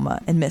boredom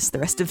coma and miss the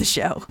rest of the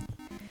show.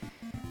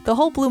 The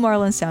whole Blue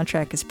Marlin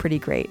soundtrack is pretty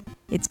great.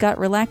 It's got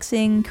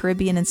relaxing,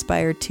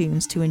 Caribbean-inspired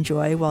tunes to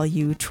enjoy while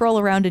you troll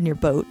around in your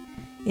boat,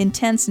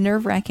 intense,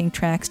 nerve-wracking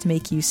tracks to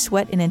make you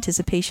sweat in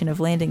anticipation of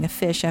landing a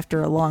fish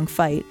after a long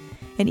fight,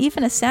 and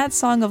even a sad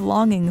song of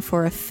longing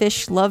for a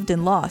fish loved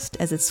and lost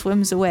as it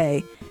swims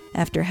away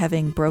after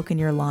having broken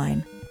your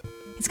line.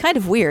 It's kind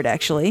of weird,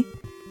 actually.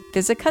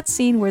 There's a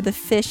cutscene where the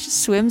fish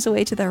swims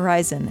away to the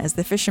horizon as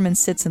the fisherman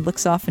sits and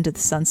looks off into the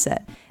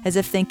sunset, as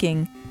if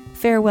thinking,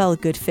 "Farewell,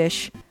 good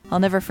fish. I'll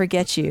never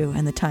forget you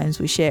and the times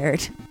we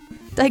shared."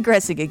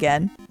 Digressing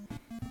again.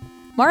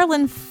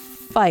 Marlin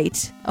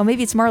Fight, oh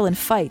maybe it's Marlin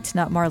Fight,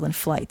 not Marlin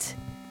Flight,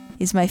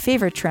 is my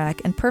favorite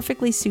track and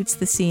perfectly suits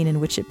the scene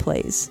in which it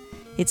plays.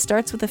 It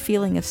starts with a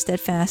feeling of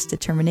steadfast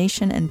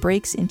determination and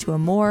breaks into a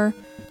more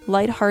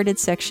light-hearted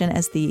section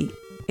as the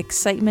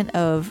excitement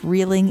of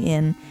reeling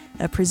in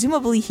a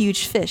presumably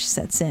huge fish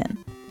sets in.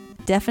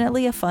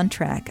 Definitely a fun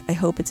track. I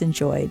hope it's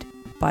enjoyed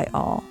by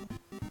all.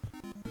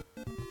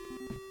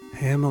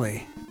 Hey,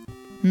 Emily.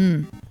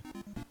 Do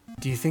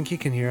you think you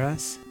can hear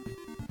us?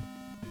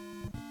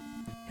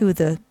 Who,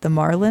 the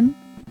Marlin?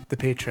 The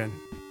patron.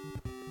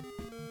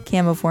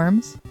 Cam of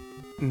Worms?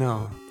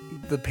 No,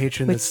 the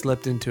patron that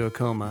slipped into a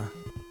coma.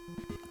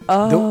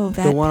 Oh,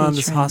 the one on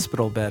this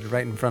hospital bed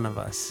right in front of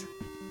us.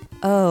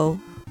 Oh,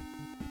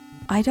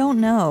 I don't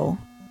know.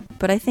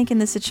 But I think in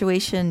this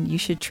situation, you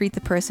should treat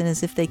the person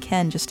as if they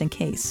can, just in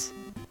case.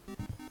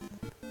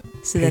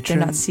 So that they're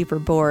not super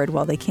bored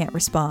while they can't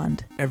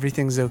respond.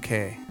 Everything's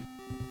okay.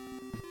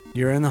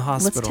 You're in the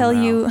hospital Let's tell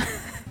now. you...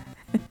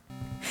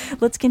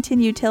 Let's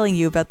continue telling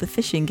you about the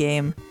fishing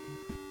game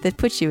that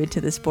puts you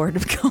into this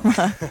boredom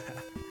coma.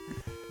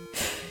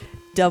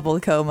 Double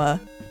coma.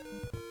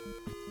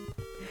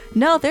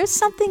 No, there's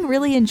something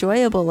really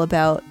enjoyable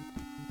about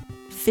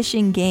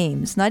fishing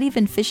games. Not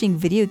even fishing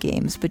video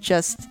games, but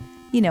just,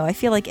 I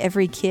feel like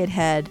every kid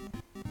had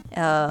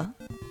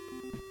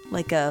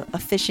like a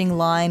fishing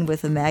line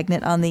with a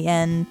magnet on the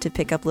end to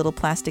pick up little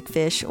plastic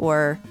fish,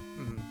 or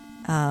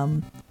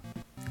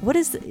what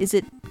is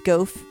it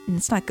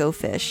it's not Go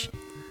Fish.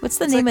 What's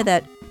the name of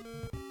that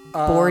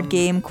board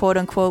game, quote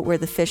unquote, where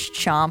the fish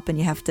chomp and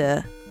you have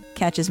to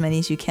catch as many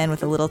as you can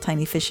with a little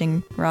tiny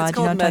fishing rod? It's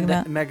you know called what I'm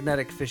talking about?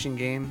 magnetic fishing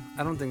game.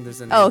 I don't think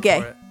there's a name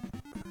okay. for it.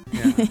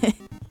 Yeah.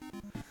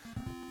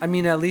 I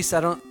mean, at least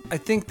I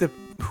think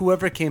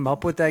whoever came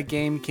up with that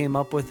game came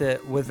up with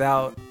it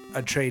without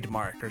a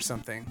trademark or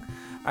something.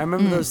 I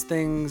remember those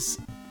things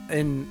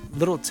in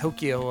Little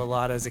Tokyo a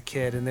lot as a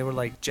kid, and they were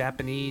like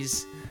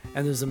Japanese,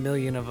 and there's a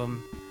million of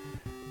them,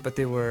 but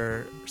they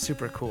were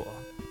super cool.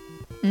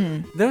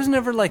 There was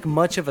never like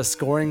much of a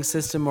scoring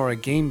system or a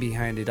game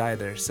behind it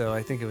either, so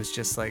I think it was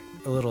just like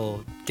a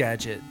little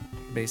gadget,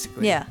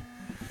 basically. Yeah.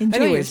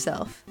 Enjoy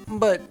yourself.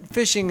 But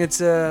fishing,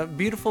 it's a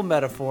beautiful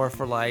metaphor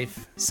for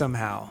life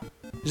somehow.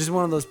 Just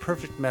one of those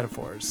perfect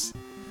metaphors.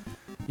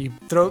 You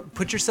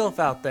put yourself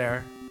out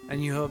there,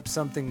 and you hope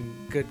something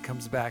good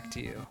comes back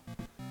to you.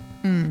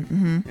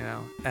 Mm-hmm. You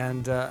know,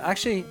 and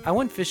actually, I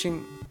went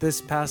fishing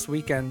this past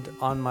weekend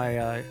on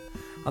my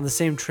on the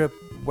same trip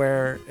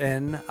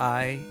wherein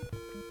I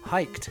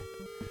hiked.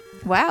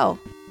 Wow.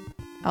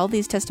 All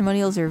these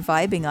testimonials are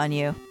vibing on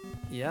you.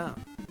 Yeah.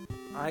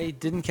 I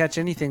didn't catch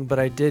anything, but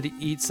I did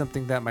eat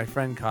something that my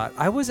friend caught.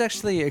 I was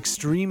actually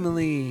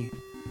extremely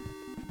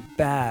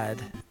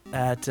bad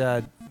at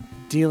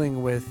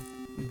dealing with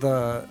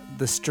the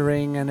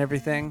string and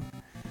everything.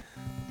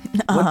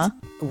 Uh-huh.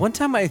 One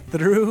time I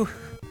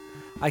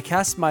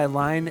cast my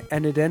line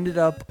and it ended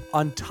up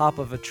on top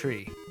of a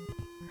tree.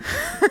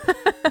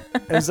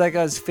 It was like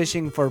I was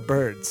fishing for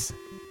birds.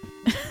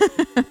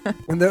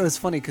 And that was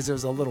funny because there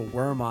was a little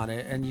worm on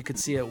it and you could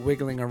see it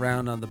wiggling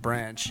around on the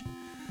branch.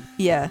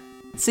 Yeah.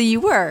 So you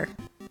were.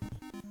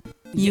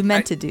 You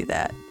meant to do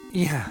that.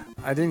 Yeah.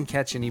 I didn't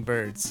catch any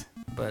birds,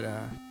 but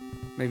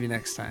maybe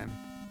next time.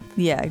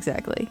 Yeah,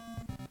 exactly.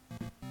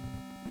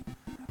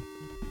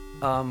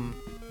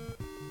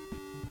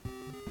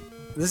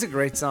 This is a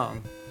great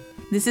song.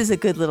 This is a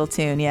good little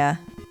tune, yeah.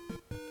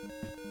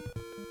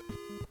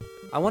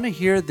 I want to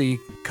hear the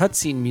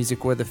cutscene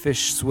music where the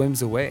fish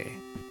swims away.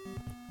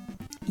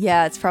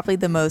 Yeah, it's probably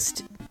the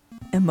most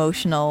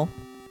emotional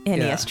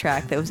NES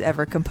track that was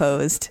ever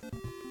composed.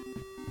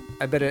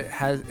 I bet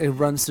it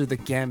runs through the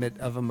gamut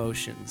of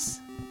emotions.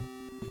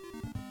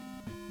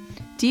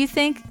 Do you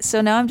think,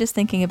 so now I'm just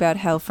thinking about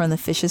how from the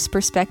fish's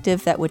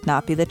perspective, that would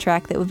not be the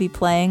track that would be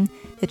playing.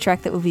 The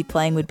track that would be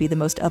playing would be the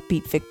most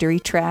upbeat victory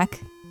track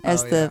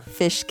as the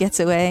fish gets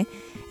away.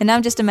 And now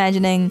I'm just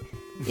imagining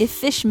if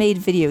fish made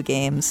video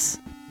games,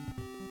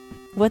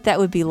 what that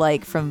would be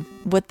like from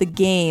what the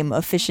game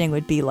of fishing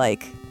would be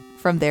like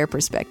from their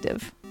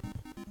perspective.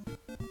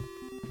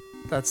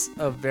 That's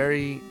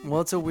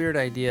it's a weird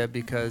idea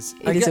because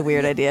It is a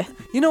weird idea.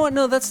 You know what?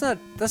 No, that's not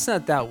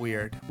that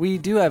weird. We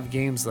do have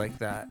games like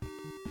that.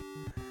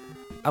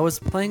 I was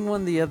playing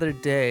one the other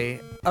day.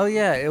 Oh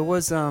yeah, it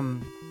was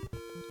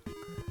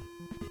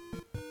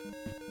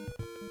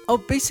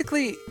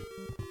basically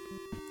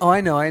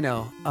I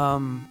know.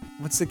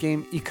 What's the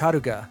game?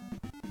 Ikaruga.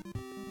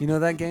 You know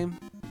that game?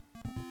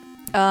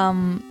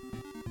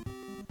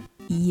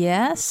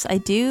 Yes, I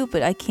do,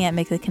 but I can't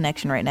make the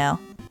connection right now.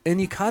 In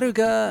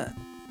Ikaruga,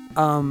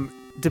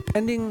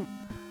 depending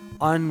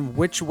on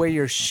which way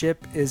your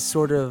ship is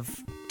sort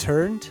of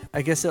turned,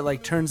 I guess it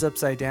like turns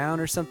upside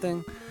down or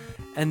something,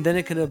 and then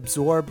it can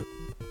absorb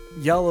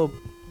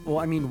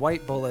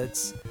white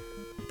bullets,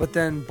 but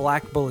then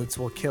black bullets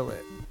will kill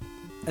it.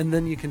 And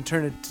then you can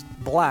turn it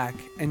black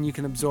and you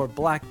can absorb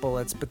black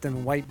bullets, but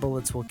then white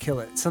bullets will kill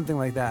it. Something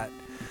like that.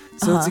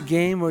 So It's a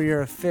game where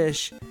you're a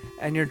fish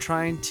and you're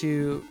trying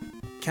to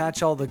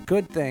catch all the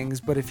good things,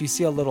 but if you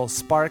see a little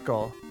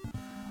sparkle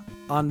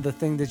on the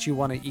thing that you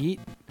want to eat,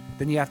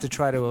 then you have to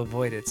try to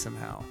avoid it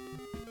somehow.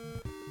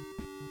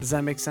 Does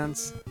that make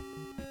sense?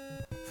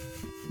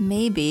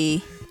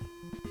 Maybe.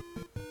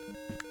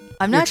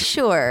 I'm not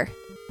sure.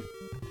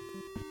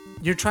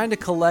 You're trying to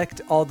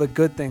collect all the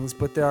good things,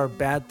 but there are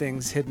bad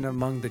things hidden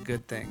among the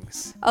good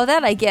things. Oh,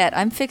 that I get.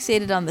 I'm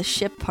fixated on the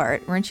ship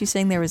part. Weren't you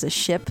saying there was a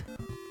ship?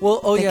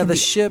 Well, the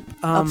ship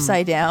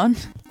upside down.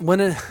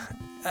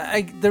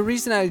 The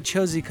reason I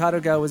chose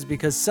Ikaruga was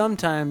because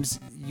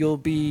sometimes you'll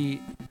be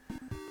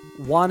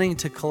wanting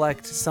to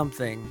collect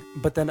something,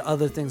 but then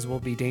other things will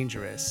be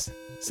dangerous.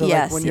 So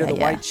like when you're the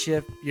white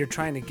ship, you're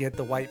trying to get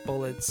the white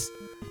bullets,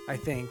 I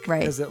think,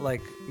 because it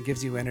like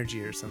gives you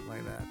energy or something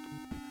like that.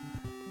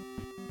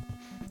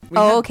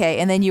 Okay.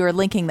 And then you were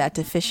linking that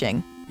to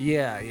fishing.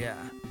 Yeah.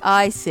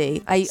 I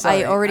see.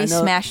 I already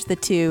smashed the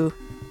two.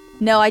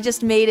 No, I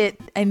just made it.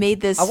 I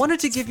made this. I wanted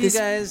to give you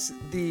guys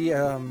the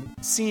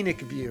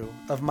scenic view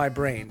of my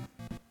brain.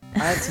 I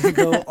had to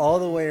go all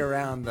the way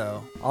around,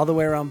 though. All the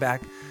way around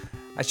back.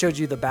 I showed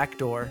you the back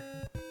door.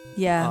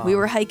 Yeah, we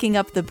were hiking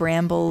up the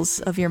brambles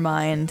of your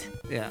mind.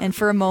 Yeah. And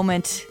for a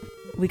moment,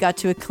 we got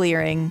to a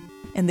clearing,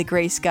 and the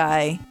gray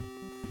sky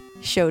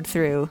showed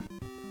through.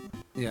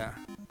 Yeah.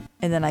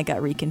 And then I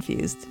got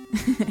reconfused.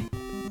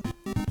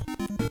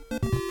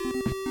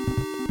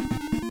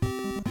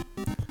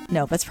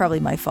 No, that's probably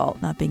my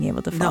fault, not being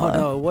able to follow.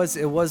 No,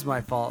 it was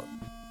my fault.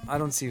 I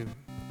don't see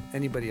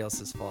anybody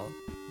else's fault.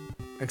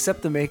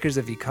 Except the makers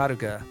of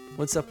Ikaruga.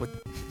 What's up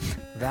with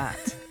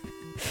that?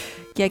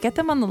 Yeah, get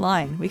them on the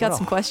line. We got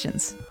some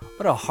questions.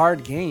 What a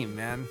hard game,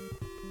 man.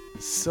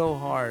 So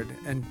hard.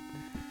 And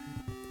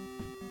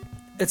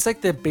it's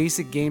like the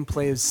basic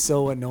gameplay is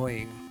so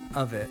annoying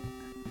of it.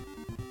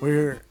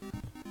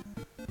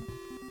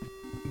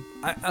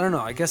 I don't know.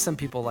 I guess some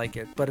people like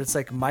it, but it's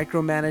like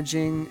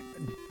micromanaging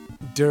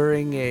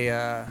during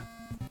a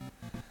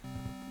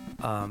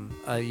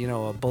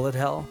bullet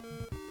hell.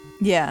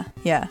 Yeah.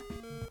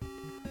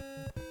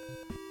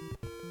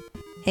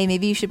 Hey,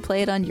 maybe you should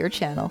play it on your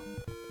channel.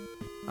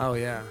 Oh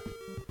yeah.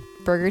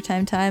 Burger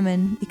Time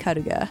and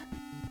Ikaruga.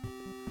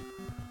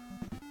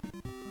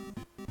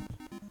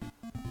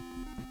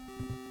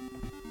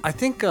 I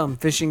think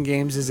fishing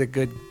games is a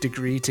good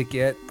degree to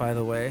get, by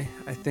the way.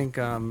 I think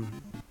Cam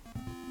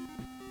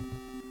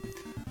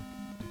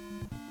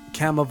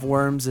of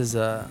Worms is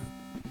a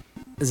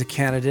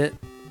candidate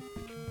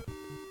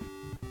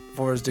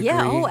for his degree.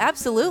 Yeah, oh,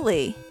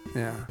 absolutely.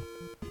 Yeah.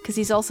 Because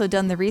he's also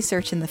done the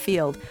research in the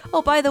field.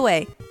 Oh, by the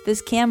way,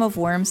 this Cam of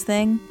Worms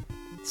thing.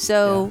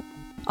 So,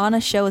 on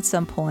a show at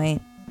some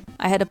point,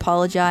 I had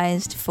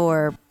apologized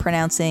for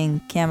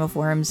pronouncing Cam of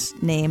Worms'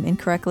 name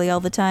incorrectly all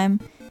the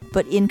time.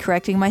 But in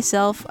correcting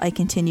myself, I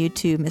continued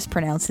to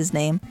mispronounce his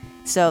name.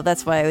 So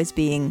that's why I was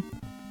being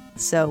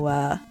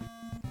so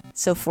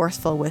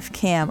forceful with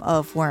Cam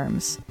of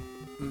Worms.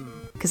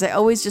 Because I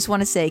always just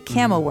want to say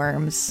Cam of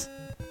Worms.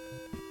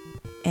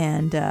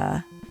 And,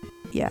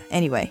 yeah,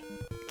 anyway,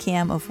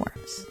 Cam of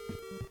Worms.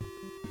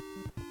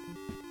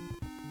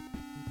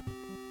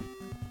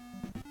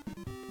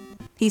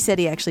 He said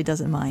he actually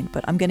doesn't mind,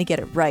 but I'm going to get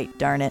it right,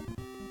 darn it.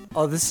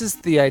 Oh, this is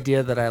the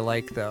idea that I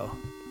like, though,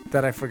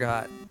 that I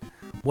forgot.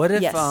 What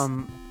if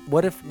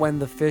what if when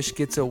the fish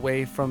gets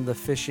away from the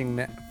fishing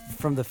net,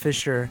 from the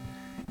fisher,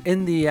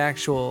 in the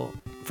actual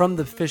from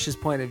the fish's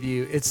point of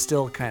view, it's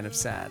still kind of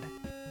sad.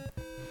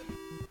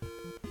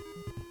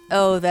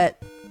 Oh,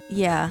 that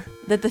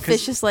the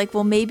fish is like,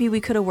 well, maybe we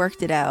could have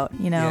worked it out,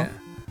 you know. Yeah.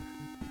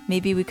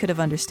 Maybe we could have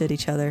understood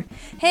each other.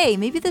 Hey,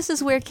 maybe this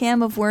is where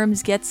Cam of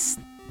Worms gets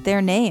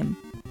their name.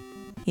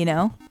 You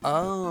know?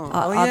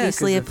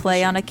 Obviously a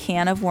play on a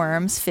can of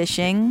worms,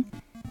 fishing.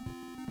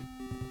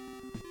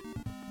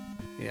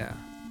 Yeah.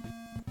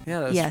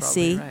 Yeah, that's probably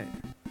see? right.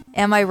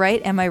 Am I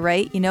right? Am I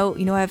right? You know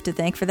I have to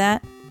thank for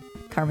that?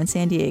 Carmen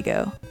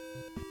Sandiego.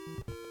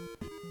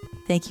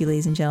 Thank you,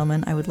 ladies and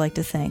gentlemen. I would like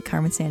to thank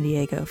Carmen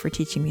Sandiego for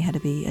teaching me how to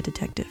be a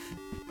detective.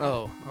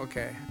 Oh,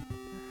 okay.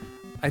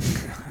 I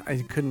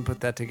couldn't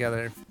put that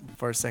together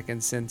for a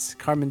second since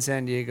Carmen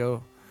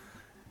Sandiego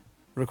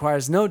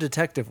requires no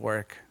detective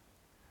work.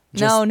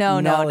 Just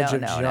knowledge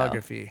of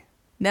geography.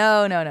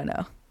 No.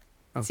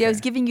 Okay. See, I was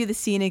giving you the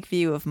scenic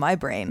view of my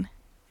brain.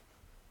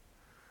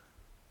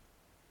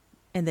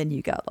 And then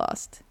you got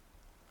lost.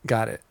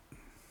 Got it.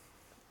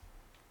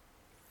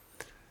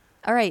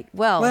 All right,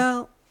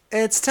 well,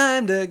 it's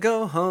time to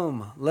go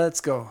home.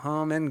 Let's go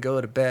home and go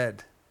to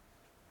bed.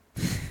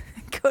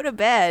 Go to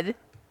bed?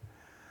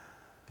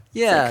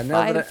 Yeah. It's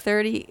like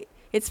 5:30.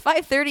 It's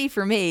 5:30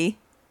 for me.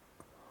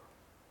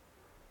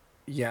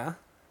 Yeah.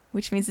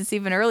 Which means it's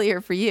even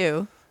earlier for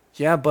you.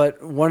 Yeah,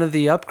 but one of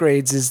the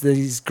upgrades is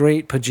these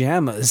great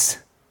pajamas.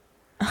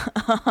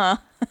 Oh,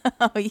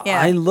 yeah.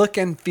 I look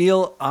and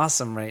feel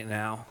awesome right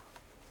now.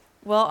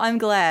 Well, I'm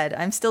glad.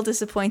 I'm still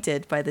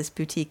disappointed by this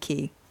boutique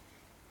key.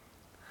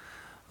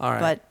 All right.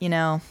 But,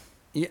 yeah,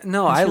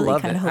 no, I really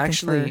love it.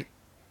 Actually,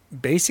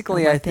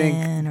 basically, I think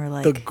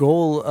the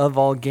goal of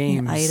all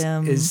games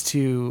is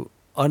to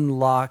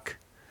unlock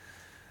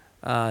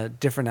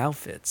different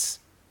outfits.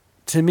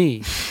 To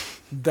me,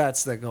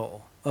 that's the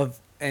goal of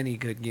any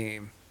good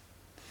game.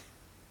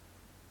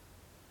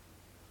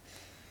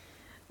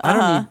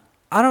 I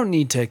don't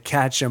need to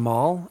catch them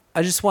all.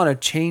 I just want to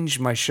change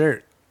my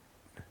shirt.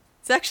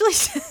 It's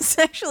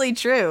actually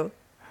true.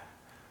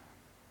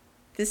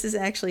 This is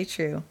actually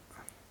true.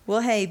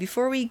 Well, hey,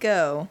 before we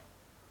go,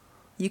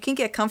 you can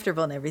get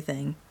comfortable and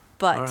everything,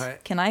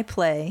 but Can I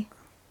play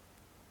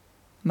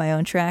my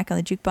own track on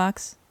the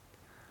jukebox?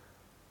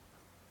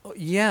 Oh,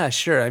 yeah,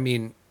 sure. I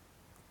mean,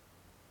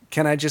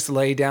 can I just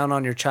lay down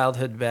on your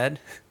childhood bed?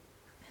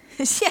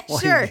 Yeah,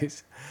 sure.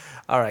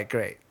 All right,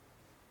 great.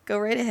 Go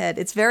right ahead.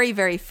 It's very,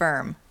 very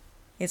firm.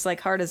 It's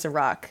like hard as a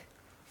rock.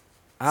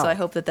 Ow. So I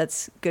hope that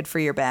that's good for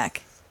your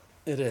back.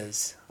 It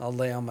is. I'll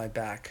lay on my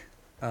back.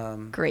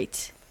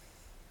 Great.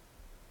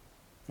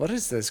 What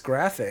is this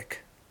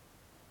graphic?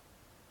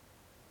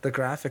 The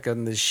graphic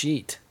on the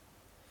sheet.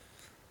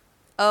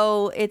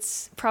 Oh,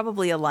 it's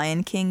probably a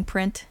Lion King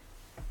print.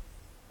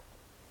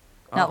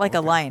 Not like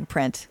a lion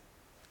print.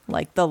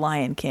 Like the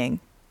Lion King.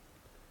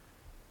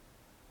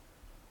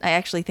 I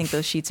actually think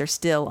those sheets are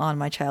still on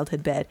my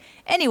childhood bed.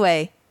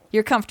 Anyway,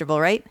 you're comfortable,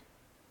 right?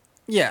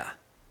 Yeah.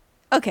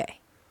 Okay.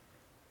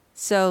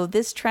 So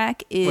this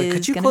track is. Wait,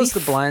 could you close the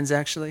blinds,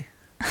 actually?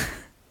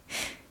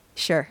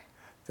 Sure.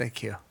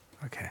 Thank you.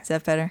 Okay. Is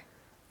that better?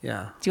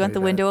 Yeah. Do you want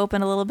the window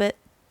open a little bit?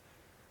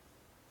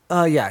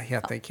 Yeah,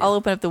 thank you. I'll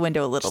open up the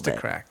window a little bit. Just a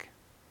crack.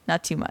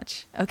 Not too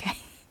much. Okay.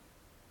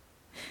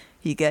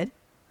 You good?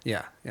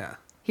 Yeah.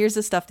 Here's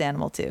a stuffed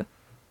animal, too.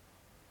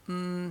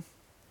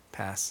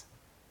 Pass.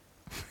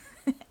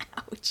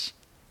 Ouch.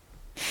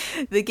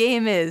 The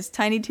game is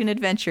Tiny Toon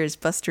Adventures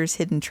Buster's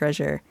Hidden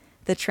Treasure.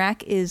 The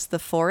track is The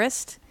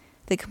Forest.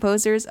 The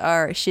composers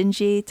are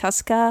Shinji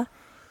Tasuka,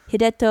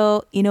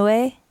 Hideto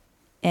Inoue,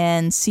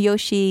 and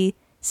Tsuyoshi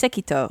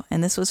Sekito.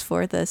 And this was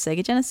for the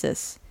Sega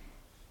Genesis.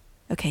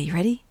 Okay, you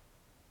ready?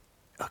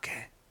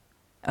 Okay.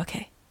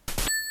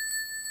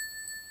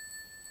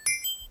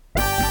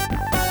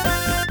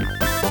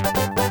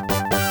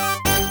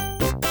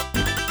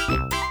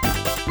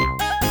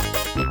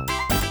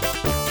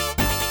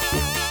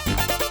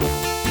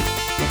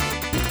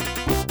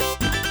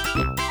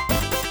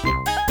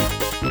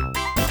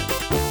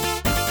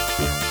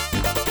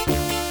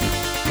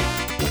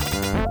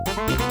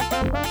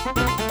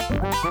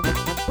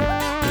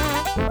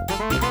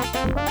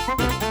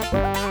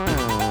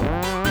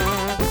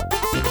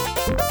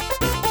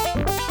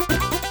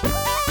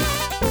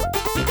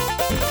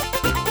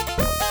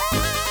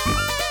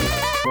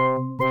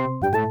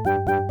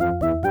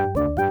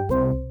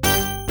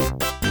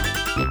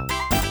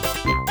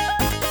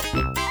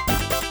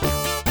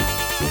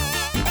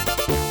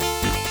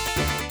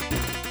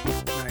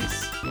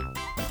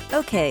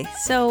 Okay,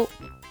 so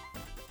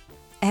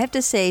I have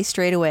to say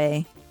straight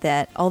away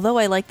that although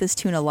I like this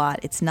tune a lot,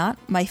 it's not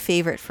my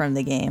favorite from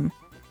the game.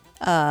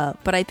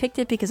 But I picked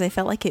it because I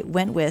felt like it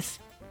went with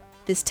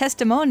this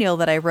testimonial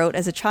that I wrote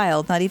as a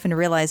child, not even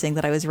realizing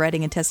that I was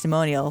writing a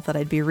testimonial that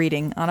I'd be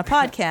reading on a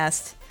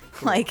podcast,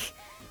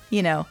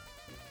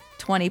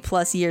 20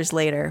 plus years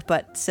later.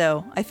 But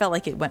so I felt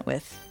like it went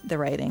with the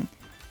writing.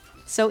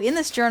 So in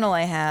this journal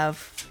I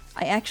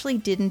actually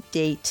didn't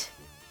date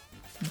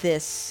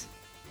this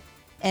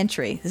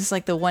entry. This is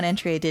like the one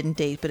entry I didn't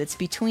date, but it's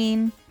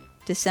between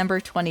December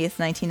 20th,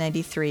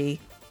 1993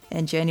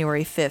 and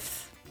January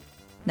 5th,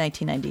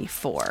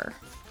 1994.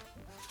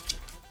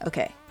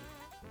 Okay,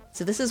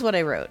 so this is what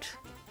I wrote.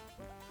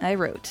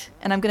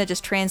 And I'm going to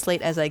just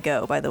translate as I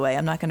go, by the way.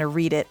 I'm not going to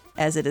read it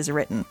as it is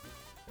written.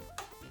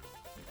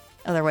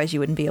 Otherwise, you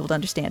wouldn't be able to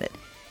understand it.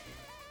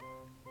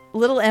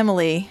 Little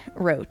Emily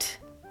wrote,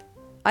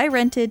 I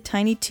rented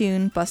Tiny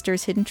Toon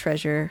Buster's Hidden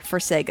Treasure for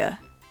Sega.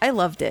 I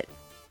loved it.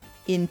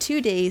 In 2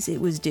 days, it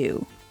was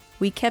due.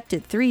 We kept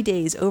it 3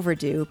 days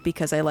overdue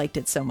because I liked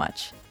it so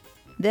much.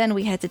 Then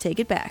we had to take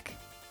it back.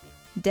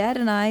 Dad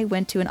and I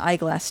went to an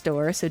eyeglass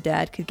store so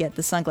Dad could get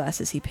the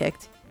sunglasses he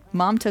picked.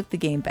 Mom took the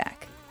game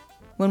back.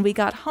 When we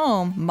got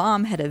home,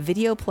 Mom had a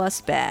Video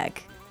Plus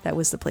bag. That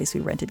was the place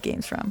we rented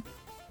games from.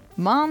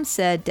 Mom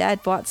said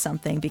Dad bought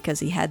something because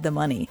he had the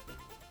money.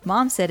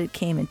 Mom said it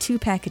came in 2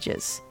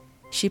 packages.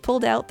 She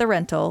pulled out the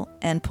rental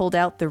and pulled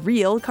out the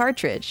real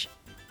cartridge.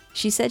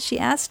 She said she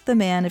asked the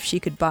man if she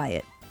could buy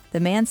it. The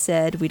man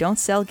said, we don't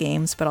sell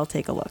games, but I'll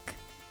take a look.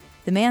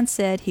 The man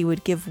said he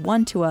would give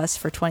one to us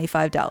for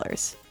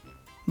 $25.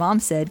 Mom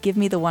said, give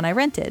me the one I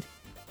rented.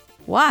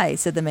 Why?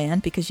 Said the man,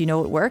 because you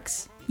know it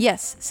works?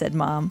 Yes, said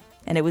Mom,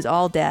 and it was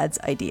all Dad's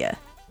idea.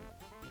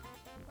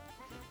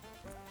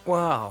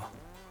 Wow.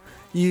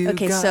 You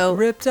got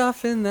ripped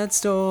off in that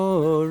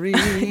story.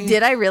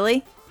 Did I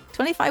really?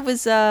 25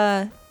 was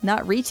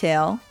not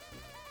retail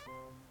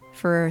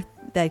for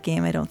that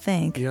game, I don't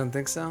think. You don't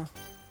think so?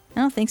 I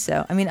don't think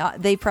so. I mean,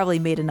 they probably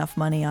made enough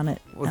money on it.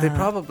 Well, they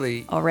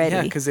probably already.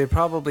 Yeah, because they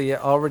probably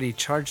already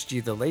charged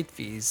you the late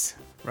fees,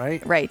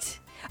 right? Right.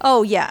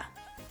 Oh yeah,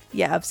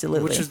 yeah,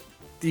 absolutely. Which is,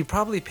 you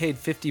probably paid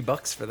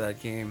 $50 for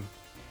that game.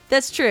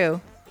 That's true.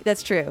 But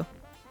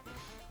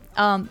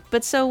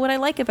so what I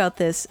like about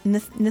this,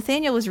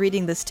 Nathaniel was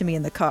reading this to me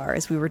in the car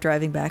as we were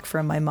driving back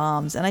from my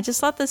mom's, and I just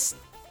thought this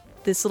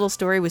little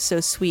story was so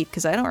sweet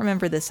because I don't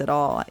remember this at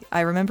all. I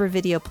remember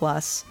Video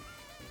Plus,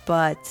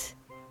 but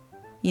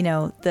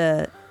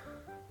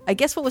I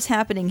guess what was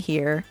happening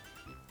here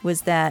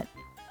was that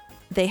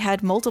they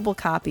had multiple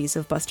copies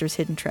of Buster's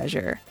Hidden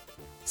Treasure.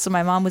 So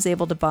my mom was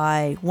able to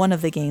buy one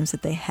of the games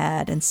that they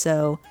had, and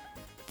so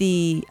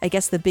I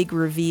guess the big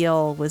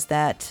reveal was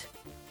that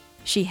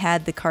she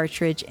had the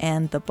cartridge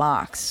and the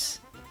box.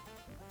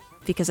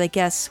 Because I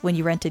guess when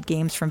you rented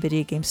games from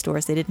video game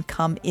stores, they didn't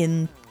come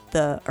in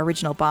the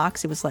original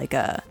box. It was like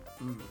a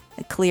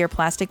clear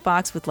plastic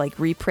box with like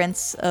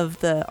reprints of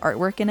the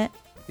artwork in it.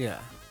 Yeah.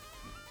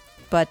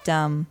 But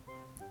I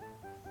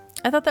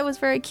thought that was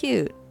very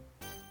cute.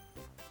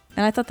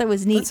 And I thought that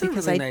was neat. That's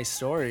because a really nice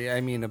story. I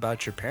mean,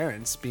 about your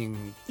parents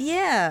being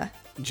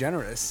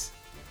generous.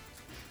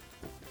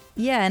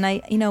 Yeah,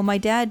 and my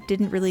dad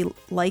didn't really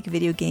like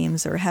video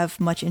games or have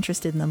much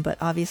interest in them, but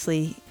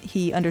obviously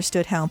he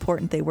understood how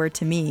important they were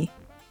to me.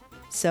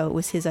 So it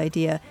was his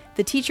idea.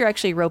 The teacher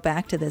actually wrote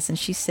back to this and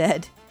she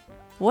said,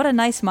 "What a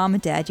nice mom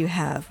and dad you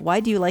have.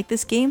 Why do you like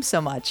this game so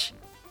much?"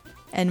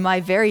 And my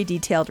very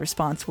detailed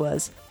response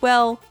was,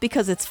 "Well,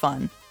 because it's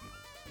fun."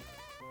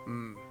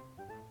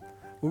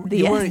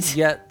 You weren't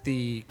yet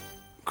the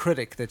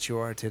critic that you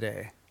are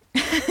today.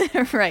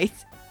 Right.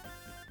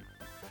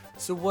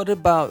 So what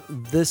about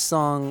this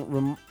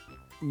song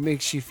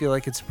makes you feel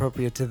like it's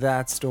appropriate to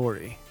that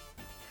story?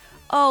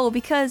 Oh,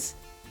 because...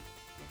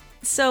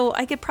 So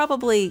I could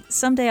probably...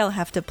 Someday I'll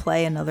have to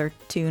play another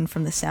tune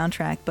from the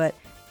soundtrack, but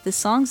the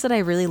songs that I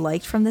really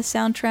liked from the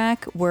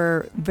soundtrack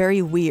were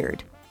very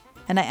weird.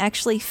 And I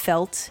actually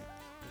felt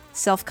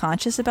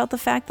self-conscious about the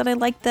fact that I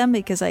liked them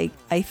because I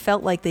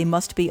felt like they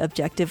must be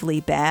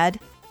objectively bad,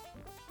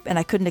 and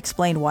I couldn't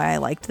explain why I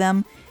liked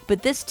them.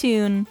 But this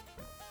tune,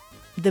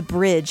 the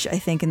bridge, I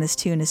think, in this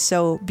tune is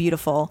so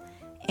beautiful,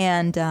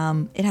 and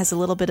it has a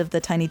little bit of the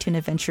Tiny Toon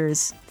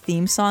Adventures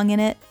theme song in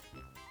it,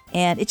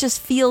 and it just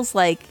feels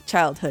like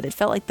childhood. It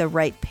felt like the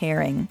right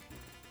pairing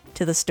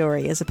to the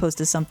story as opposed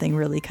to something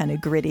really kind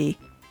of gritty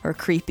or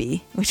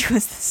creepy, which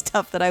was the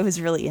stuff that I was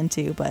really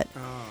into. But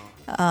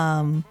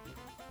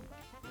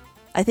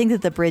I think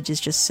that the bridge is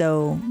just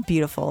so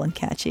beautiful and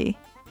catchy.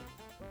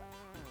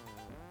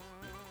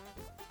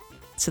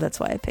 So that's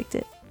why I picked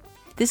it.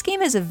 This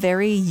game has a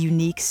very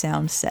unique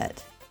sound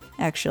set,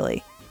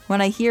 actually.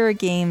 When I hear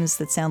games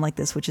that sound like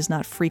this, which is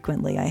not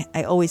frequently,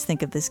 I always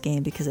think of this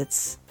game because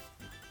it's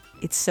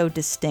so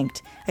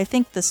distinct. I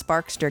think the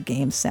Sparkster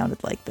games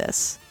sounded like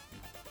this.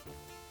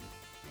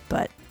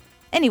 But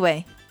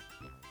anyway,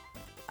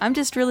 I'm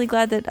just really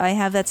glad that I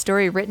have that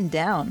story written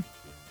down.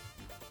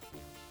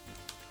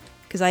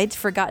 Because I'd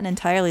forgotten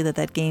entirely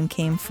that game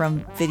came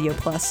from Video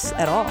Plus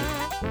at all.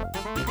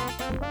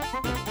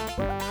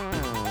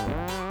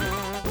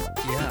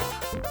 Yeah.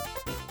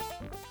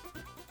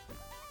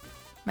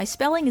 My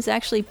spelling is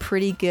actually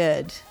pretty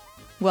good.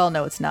 Well,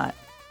 no, it's not.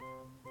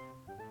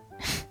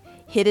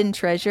 Hidden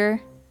Treasure,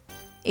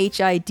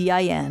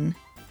 HIDIN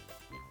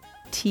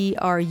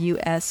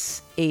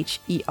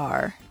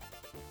TRUSHER.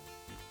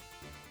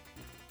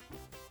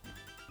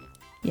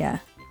 Yeah.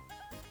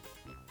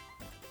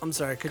 I'm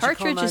sorry, could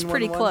Cartridge you call is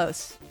pretty 911?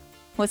 close.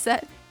 What's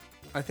that?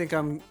 I think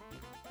I'm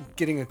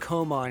getting a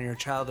coma on your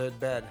childhood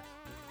bed.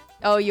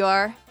 Oh, you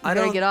are? You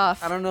better get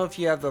off. I don't know if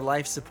you have the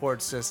life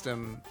support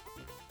system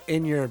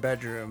in your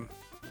bedroom.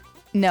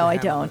 No, I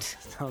handle don't.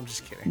 this. No, I'm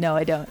just kidding. No,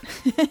 I don't.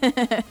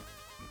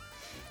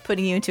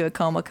 Putting you into a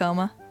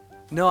coma?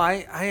 No,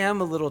 I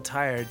am a little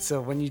tired,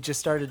 so when you just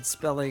started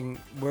spelling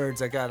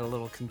words, I got a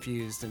little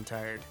confused and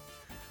tired.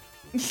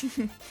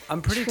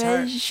 I'm pretty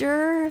tired.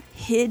 Treasure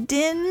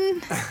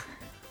hidden?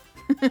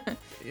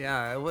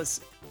 Yeah,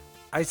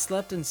 I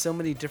slept in so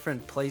many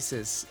different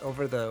places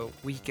over the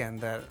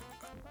weekend that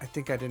I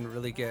think I didn't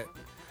really get.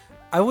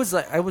 I was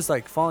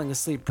like falling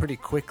asleep pretty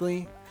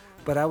quickly,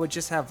 but I would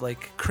just have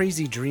like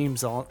crazy dreams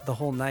the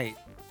whole night.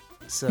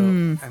 So,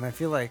 and I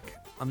feel like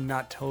I'm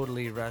not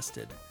totally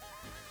rested.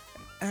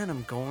 And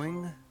I'm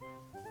going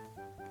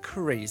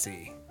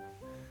crazy.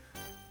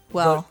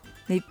 Well,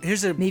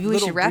 Here's a maybe we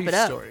little should wrap it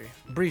up.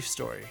 Brief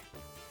story.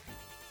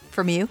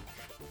 From you?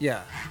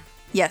 Yeah.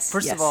 Yes.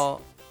 First of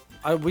all,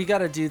 we got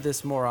to do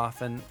this more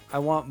often. I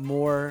want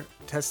more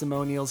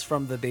testimonials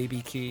from the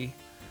baby key.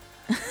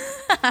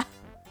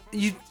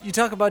 You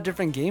talk about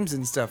different games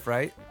and stuff,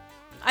 right?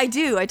 I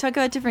do. I talk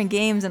about different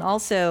games and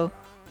also,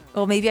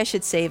 well, maybe I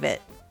should save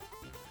it.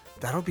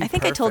 That'll be I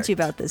think I told you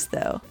about this,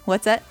 though.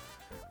 What's that?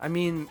 I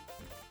mean,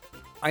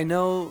 I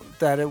know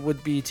that it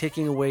would be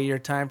taking away your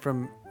time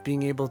from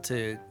being able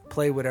to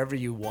play whatever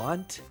you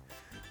want,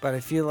 but I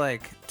feel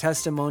like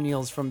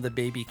testimonials from the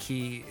baby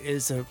key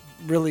is a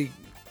really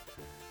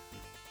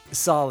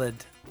solid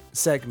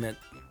segment.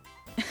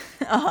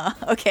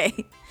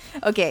 Okay.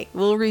 Okay,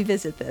 we'll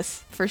revisit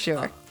this for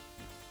sure.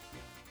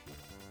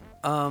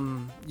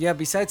 Yeah,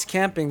 besides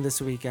camping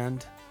this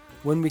weekend,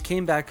 when we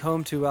came back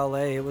home to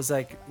LA, it was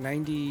like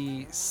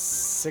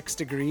 96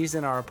 degrees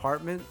in our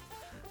apartment.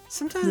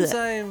 Sometimes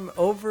I'm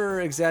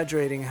over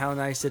exaggerating how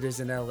nice it is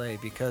in LA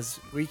because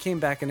we came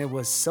back and it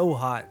was so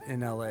hot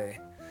in LA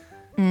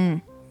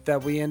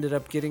that we ended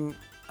up getting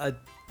a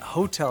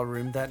hotel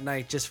room that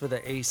night just for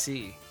the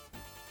AC.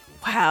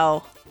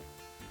 Wow.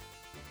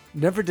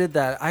 Never did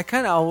that. I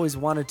kind of always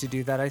wanted to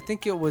do that. I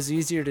think it was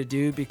easier to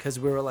do because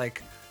we were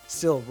like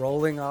still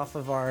rolling off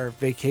of our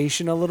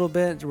vacation a little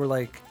bit. We're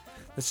like,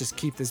 let's just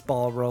keep this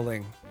ball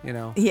rolling, you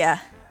know? Yeah.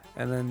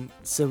 And then,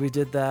 so we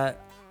did that.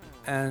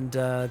 And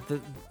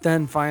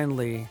then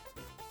finally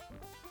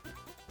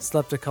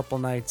slept a couple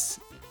nights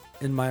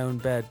in my own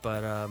bed.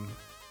 But I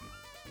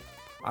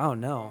don't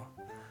know.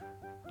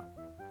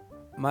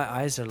 My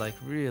eyes are like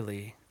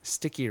really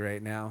sticky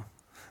right now.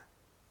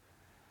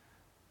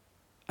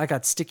 I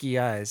got sticky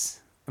eyes,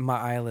 and my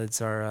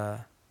eyelids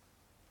are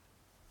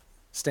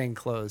staying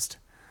closed.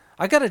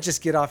 I gotta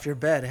just get off your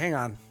bed. Hang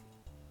on.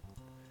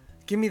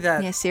 Give me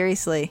that. Yeah,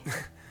 seriously.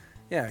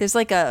 Yeah. There's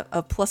like a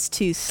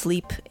 +2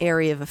 sleep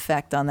area of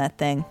effect on that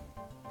thing.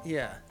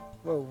 Yeah.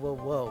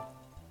 Whoa.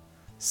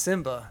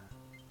 Simba.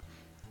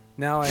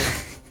 Now I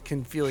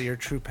can feel your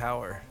true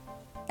power.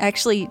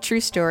 Actually,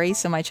 true story.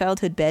 So my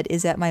childhood bed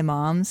is at my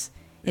mom's.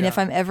 And if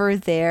Yeah. I'm ever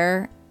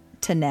there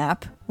to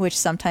nap, which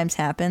sometimes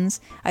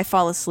happens, I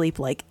fall asleep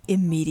like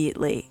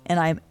immediately. And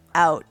I'm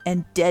out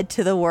and dead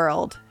to the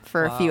world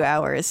for a few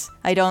hours.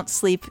 I don't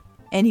sleep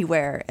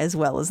anywhere as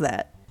well as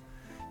that.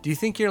 Do you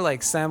think you're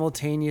like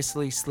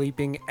simultaneously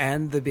sleeping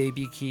and the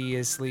baby key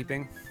is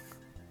sleeping?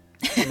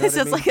 You know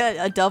So it's like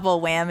a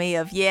double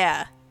whammy of,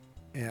 yeah.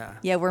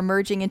 Yeah, we're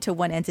merging into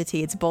one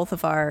entity. It's both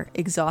of our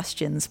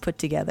exhaustions put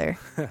together.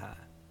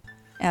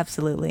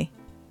 Absolutely.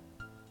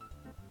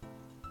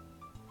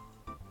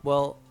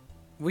 Well,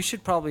 we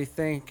should probably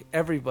thank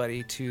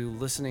everybody to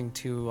listening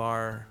to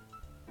our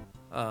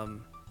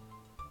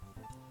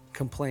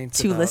complaints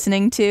To about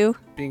listening to?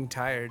 being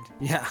tired.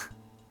 Yeah.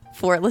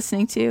 For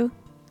listening to?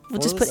 We'll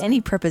For just put listening.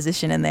 any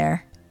preposition in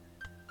there.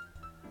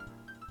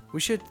 We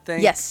should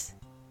thank Yes.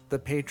 the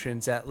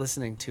patrons at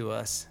listening to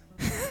us.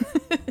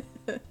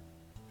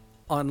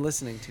 On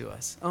listening to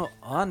us. Oh,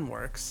 on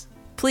works.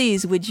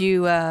 Please, would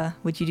you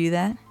do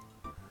that?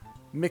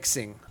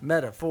 Mixing,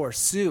 Metaphor,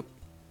 Soup,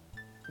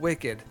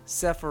 Wicked,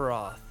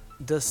 Sephiroth,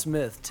 Da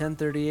Smith,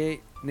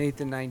 1038,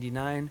 Nathan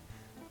 99,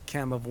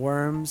 Cam of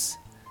Worms.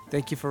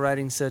 Thank you for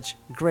writing such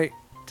great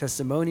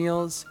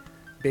testimonials.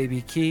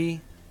 Baby Key,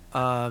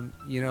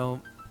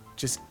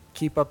 Just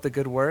keep up the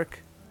good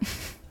work.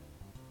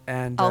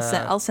 And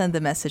I'll send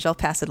the message. I'll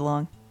pass it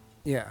along.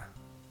 Yeah.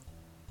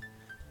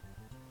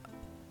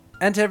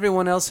 And to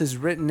everyone else who's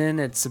written in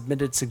and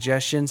submitted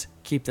suggestions,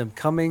 keep them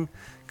coming.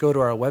 Go to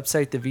our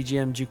website,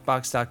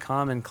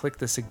 thevgmjukebox.com, and click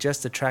the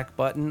Suggest a Track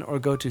button, or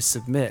go to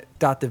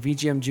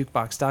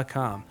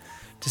submit.thevgmjukebox.com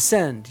to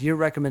send your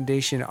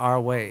recommendation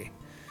our way.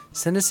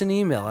 Send us an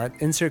email at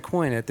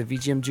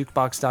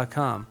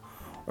insertcoin@thevgmjukebox.com,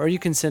 or you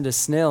can send a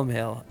snail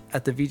mail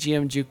at the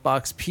VGM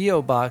Jukebox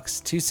P.O.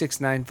 Box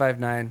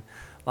 26959,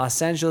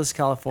 Los Angeles,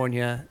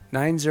 California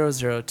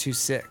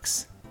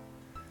 90026.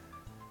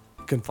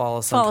 You can follow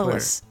us on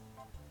Twitter.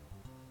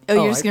 Oh,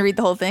 you're just gonna read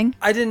the whole thing?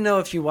 I didn't know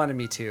if you wanted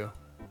me to.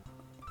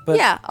 But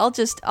yeah, I'll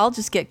just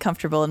get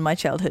comfortable in my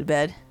childhood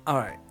bed. All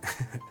right.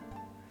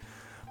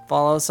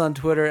 Follow us on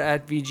Twitter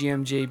at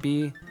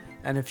VGMJB,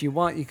 and if you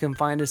want, you can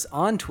find us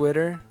on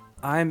Twitter.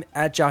 I'm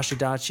at Josh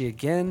Adachi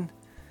again.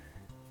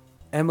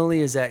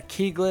 Emily is at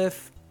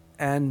Keyglyph,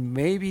 and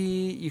maybe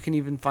you can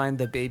even find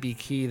the baby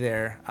Key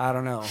there. I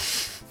don't know.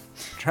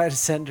 Try to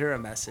send her a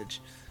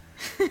message.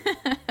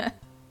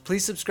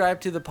 Please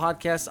subscribe to the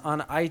podcast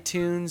on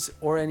iTunes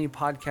or any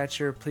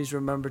podcatcher. Please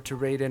remember to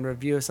rate and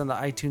review us on the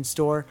iTunes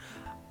store.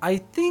 I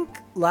think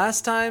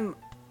last time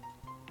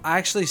I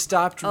actually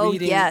stopped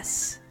reading. Oh,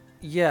 yes.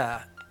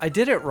 Yeah, I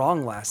did it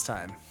wrong last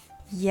time.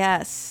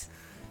 Yes.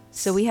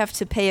 So we have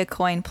to pay a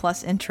coin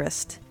plus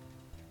interest.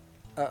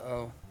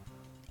 Uh-oh.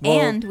 Well,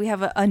 and we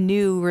have a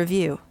new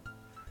review.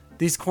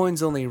 These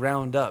coins only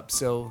round up,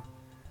 so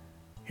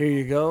here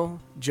you go,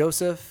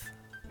 Joseph.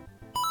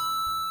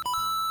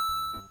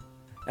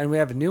 And we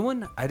have a new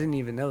one? I didn't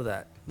even know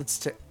that. Let's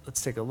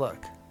take a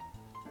look.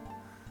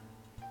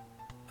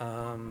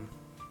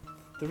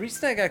 The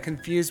reason I got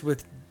confused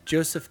with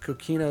Joseph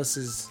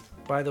Kokinos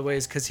by the way,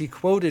 is because he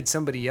quoted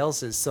somebody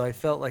else's, so I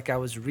felt like I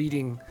was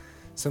reading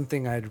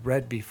something I'd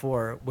read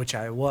before, which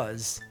I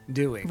was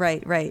doing.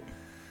 Right.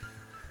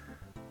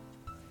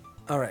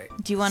 All right.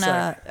 Do you want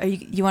to?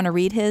 You want to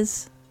read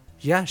his?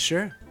 Yeah,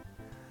 sure.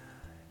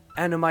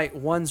 Animite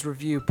One's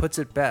review puts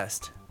it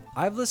best.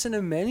 I've listened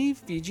to many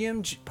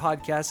VGM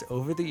podcasts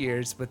over the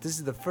years, but this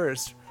is the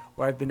first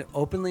where I've been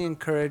openly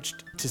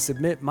encouraged to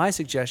submit my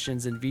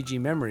suggestions in VG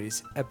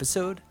memories,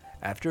 episode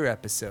after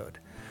episode.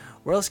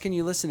 Where else can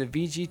you listen to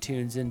VG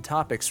tunes and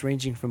topics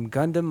ranging from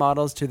Gundam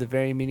models to the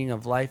very meaning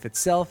of life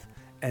itself?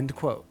 End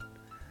quote.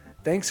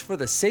 Thanks for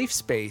the safe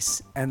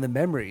space and the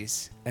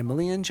memories,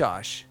 Emily and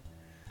Josh.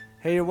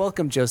 Hey, you're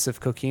welcome, Joseph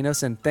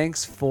Kokinos, and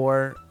thanks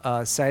for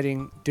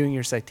doing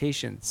your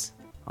citations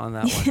on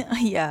that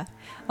one. Yeah.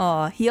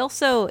 He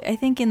also, I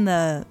think in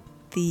the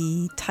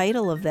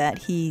title of that,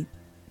 he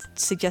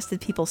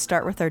suggested people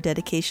start with our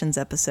dedications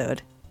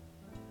episode.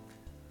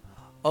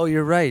 Oh,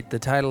 you're right. The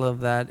title of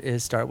that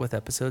is Start with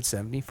Episode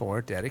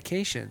 74,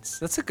 Dedications.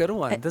 That's a good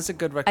one. That's a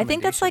good recommendation. I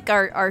think that's like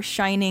our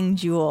shining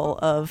jewel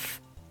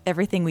of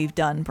everything we've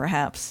done,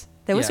 perhaps.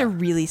 That was a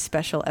really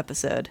special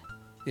episode.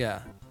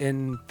 Yeah.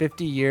 In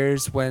 50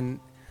 years, when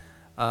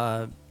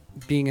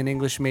being an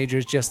English major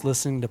is just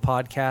listening to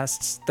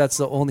podcasts, that's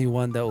the only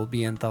one that will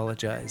be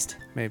anthologized,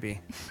 maybe.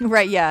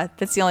 Right, yeah.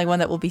 That's the only one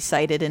that will be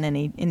cited in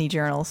any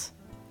journals.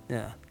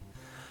 Yeah.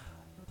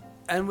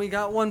 And we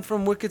got one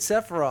from Wicked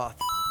Sephiroth.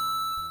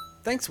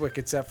 Thanks,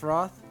 Wicked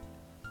Sephiroth.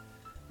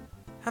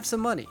 Have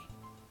some money.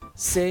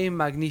 C'est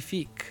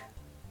magnifique,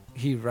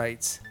 he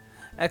writes.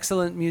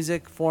 Excellent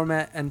music,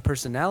 format, and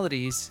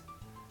personalities.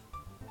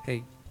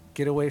 Hey,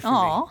 get away from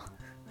me.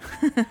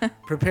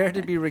 Prepare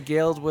to be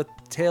regaled with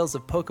tales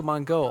of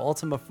Pokemon Go,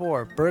 Ultima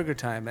 4, Burger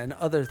Time, and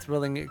other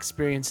thrilling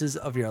experiences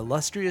of your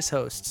illustrious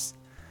hosts.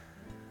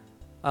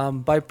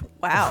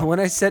 Wow.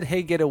 When I said,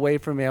 hey, get away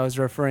from me, I was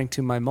referring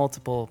to my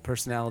multiple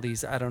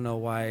personalities. I don't know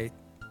why.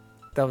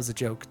 That was a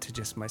joke to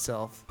just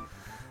myself.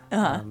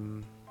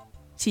 To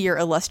your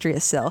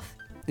illustrious self.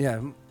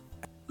 Yeah.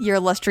 Your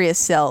illustrious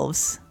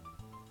selves.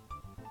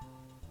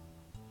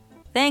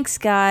 Thanks,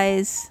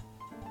 guys.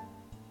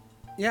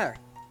 Yeah.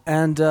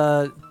 And,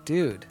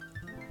 dude,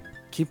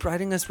 keep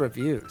writing us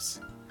reviews.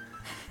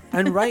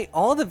 And write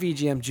all the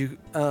VGM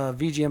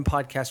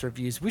podcast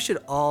reviews. We should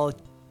all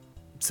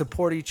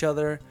support each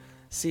other,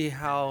 see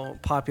how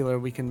popular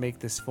we can make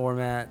this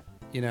format,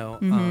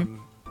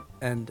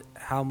 and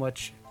how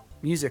much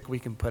music we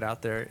can put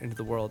out there into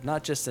the world,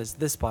 not just as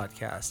this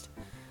podcast,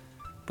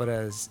 but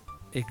as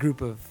a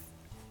group of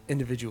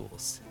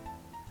individuals.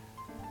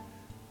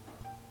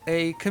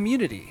 A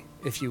community,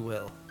 if you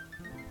will.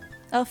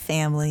 A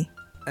family.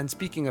 And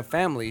speaking of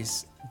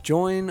families,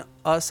 join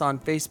us on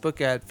Facebook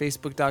at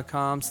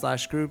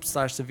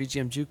facebook.com/group/the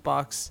VGM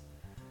Jukebox.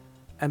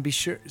 And be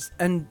sure,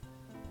 and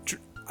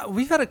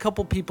we've had a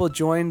couple people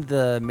join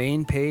the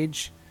main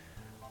page,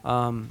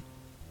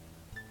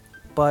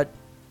 but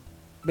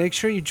make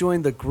sure you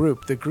join the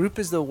group. The group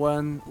is the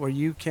one where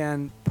you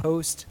can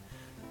post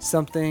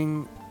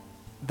something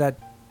that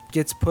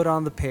gets put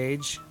on the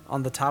page,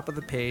 on the top of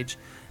the page,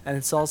 and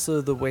it's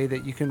also the way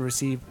that you can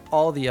receive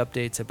all the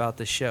updates about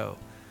the show.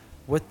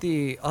 With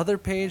the other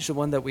page, the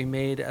one that we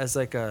made as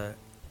like a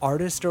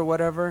artist or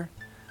whatever,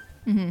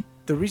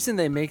 The reason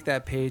they make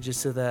that page is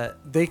so that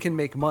they can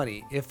make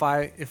money.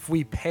 If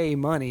we pay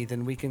money,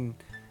 then we can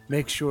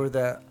make sure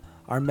that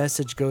our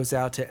message goes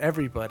out to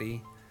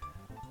everybody.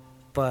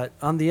 But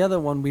on the other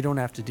one, we don't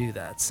have to do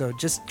that. So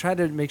just try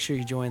to make sure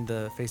you join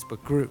the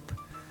Facebook group.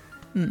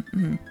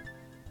 Mm-hmm.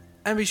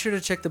 And be sure to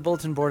check the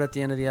bulletin board at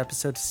the end of the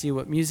episode to see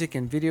what music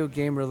and video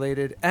game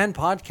related and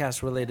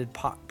podcast related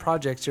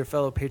projects your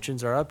fellow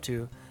patrons are up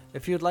to.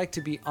 If you'd like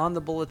to be on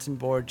the bulletin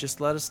board,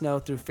 just let us know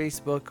through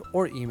Facebook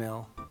or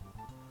email.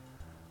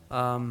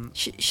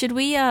 Should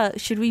we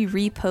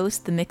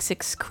repost the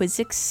Mixix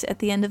Quizix at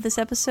the end of this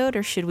episode,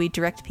 or should we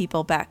direct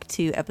people back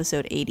to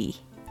episode 80?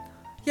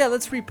 Yeah,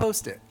 let's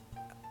repost it.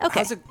 Okay.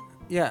 How's it?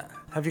 Yeah.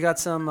 Have you got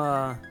some?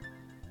 Oh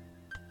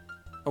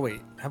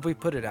wait, have we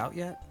put it out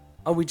yet?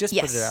 Oh, we just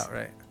put it out,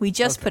 right? We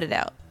just put it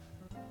out.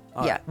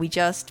 All yeah, right. we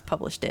just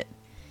published it.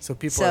 So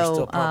people are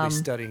still probably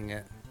studying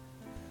it.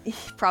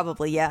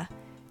 Probably, yeah.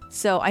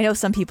 So I know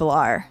some people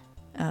are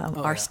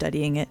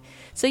studying it.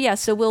 So yeah,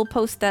 so we'll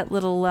post that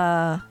little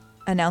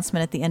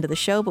announcement at the end of the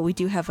show. But we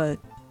do have a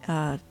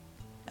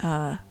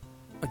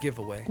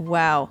giveaway.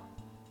 Wow,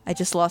 I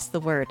just lost the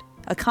word.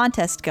 A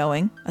contest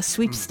going, a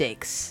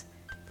sweepstakes,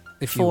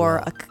 if you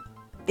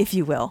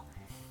will,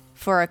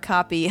 for a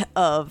copy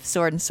of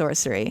Sword and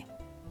Sorcery.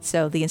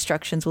 So the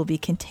instructions will be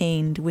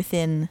contained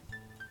within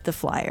the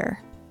flyer.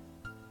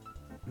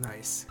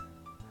 Nice.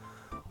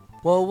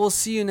 Well, we'll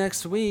see you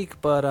next week,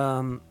 but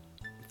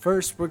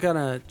first we're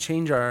gonna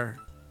change our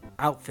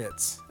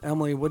outfits.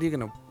 Emily, what are you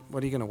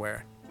gonna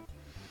wear?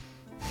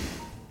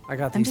 I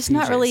got these. I'm just PJs.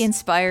 not really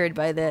inspired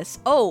by this.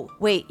 Oh,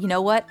 wait, you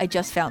know what? I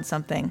just found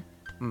something.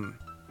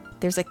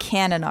 There's a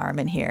cannon arm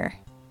in here.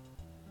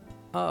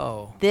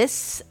 Oh.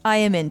 This I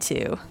am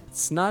into.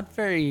 It's not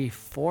very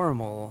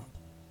formal,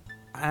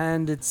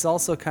 and it's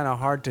also kind of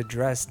hard to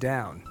dress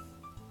down,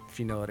 if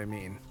you know what I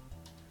mean.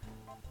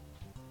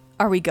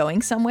 Are we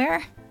going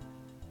somewhere?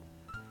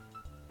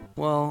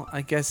 Well,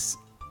 I guess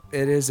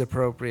it is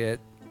appropriate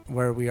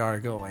where we are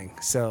going,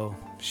 so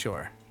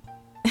sure.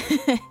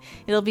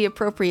 It'll be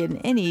appropriate in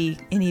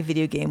any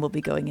video game we'll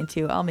be going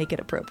into. I'll make it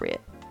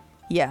appropriate.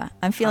 Yeah,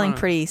 I'm feeling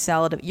pretty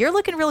solid. You're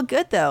looking real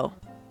good though.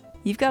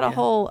 You've got a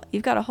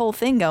whole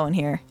thing going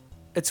here.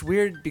 It's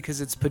weird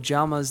because it's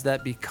pajamas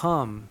that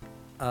become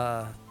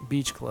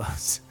beach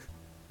clothes.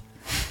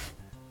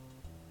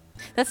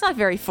 That's not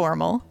very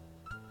formal.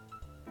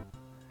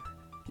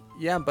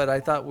 Yeah, but I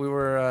thought we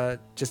were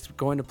just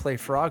going to play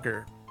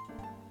Frogger.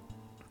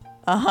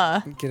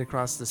 Get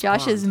across this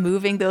Josh pond. is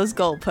moving those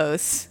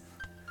goalposts.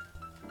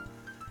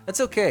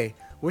 That's okay.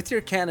 With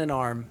your cannon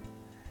arm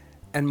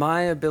and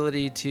my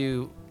ability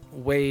to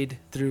wade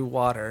through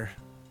water,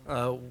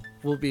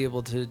 we'll be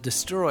able to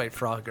destroy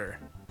Frogger.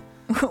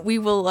 We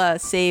will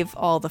save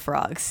all the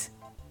frogs.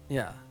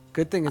 Yeah.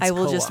 Good thing it's I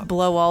will co-op. just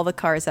blow all the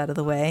cars out of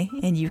the way,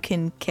 and you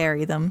can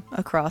carry them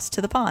across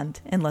to the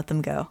pond and let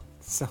them go.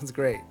 Sounds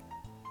great.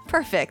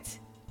 Perfect.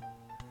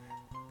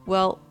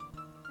 Well...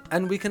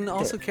 And we can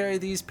also carry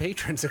these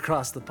patrons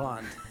across the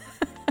pond.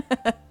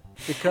 I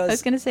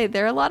was going to say,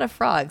 there are a lot of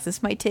frogs.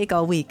 This might take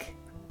all week.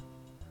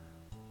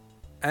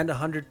 And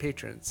 100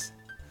 patrons.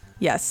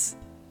 Yes.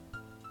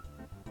 All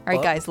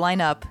right, guys,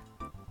 line up.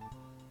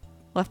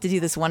 We'll have to do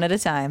this one at a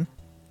time.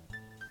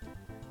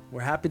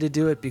 We're happy to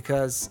do it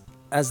because,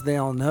 as they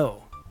all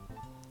know,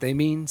 they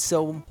mean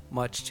so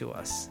much to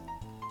us.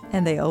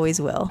 And they always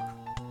will.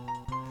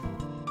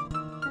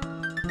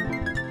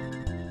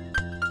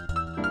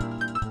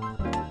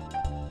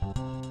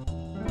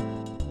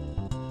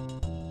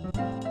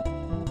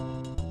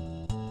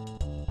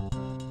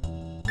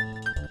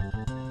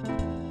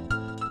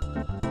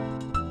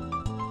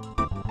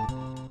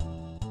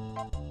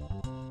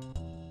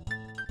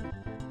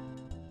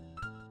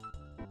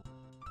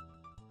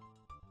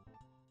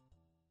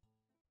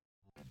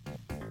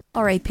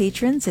 All right,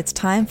 patrons, it's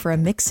time for a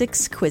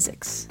Mixix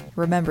Quizix.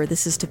 Remember,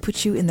 this is to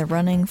put you in the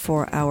running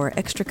for our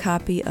extra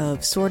copy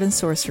of Sword and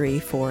Sorcery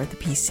for the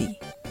PC.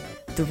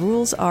 The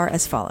rules are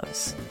as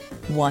follows.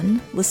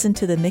 1. Listen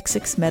to the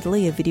Mixix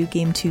medley of video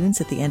game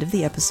tunes at the end of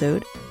the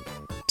episode.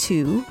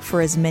 2. For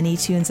as many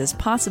tunes as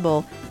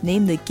possible,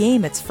 name the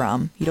game it's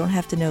from. You don't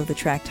have to know the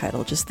track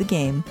title, just the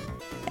game.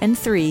 And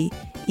 3.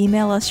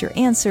 Email us your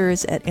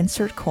answers at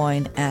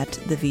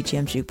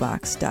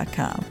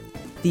insertcoin@thevgmjukebox.com.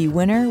 The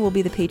winner will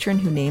be the patron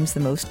who names the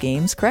most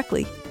games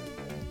correctly.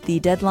 The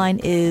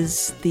deadline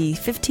is the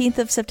 15th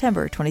of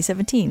September,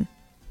 2017.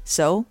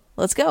 So,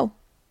 let's go.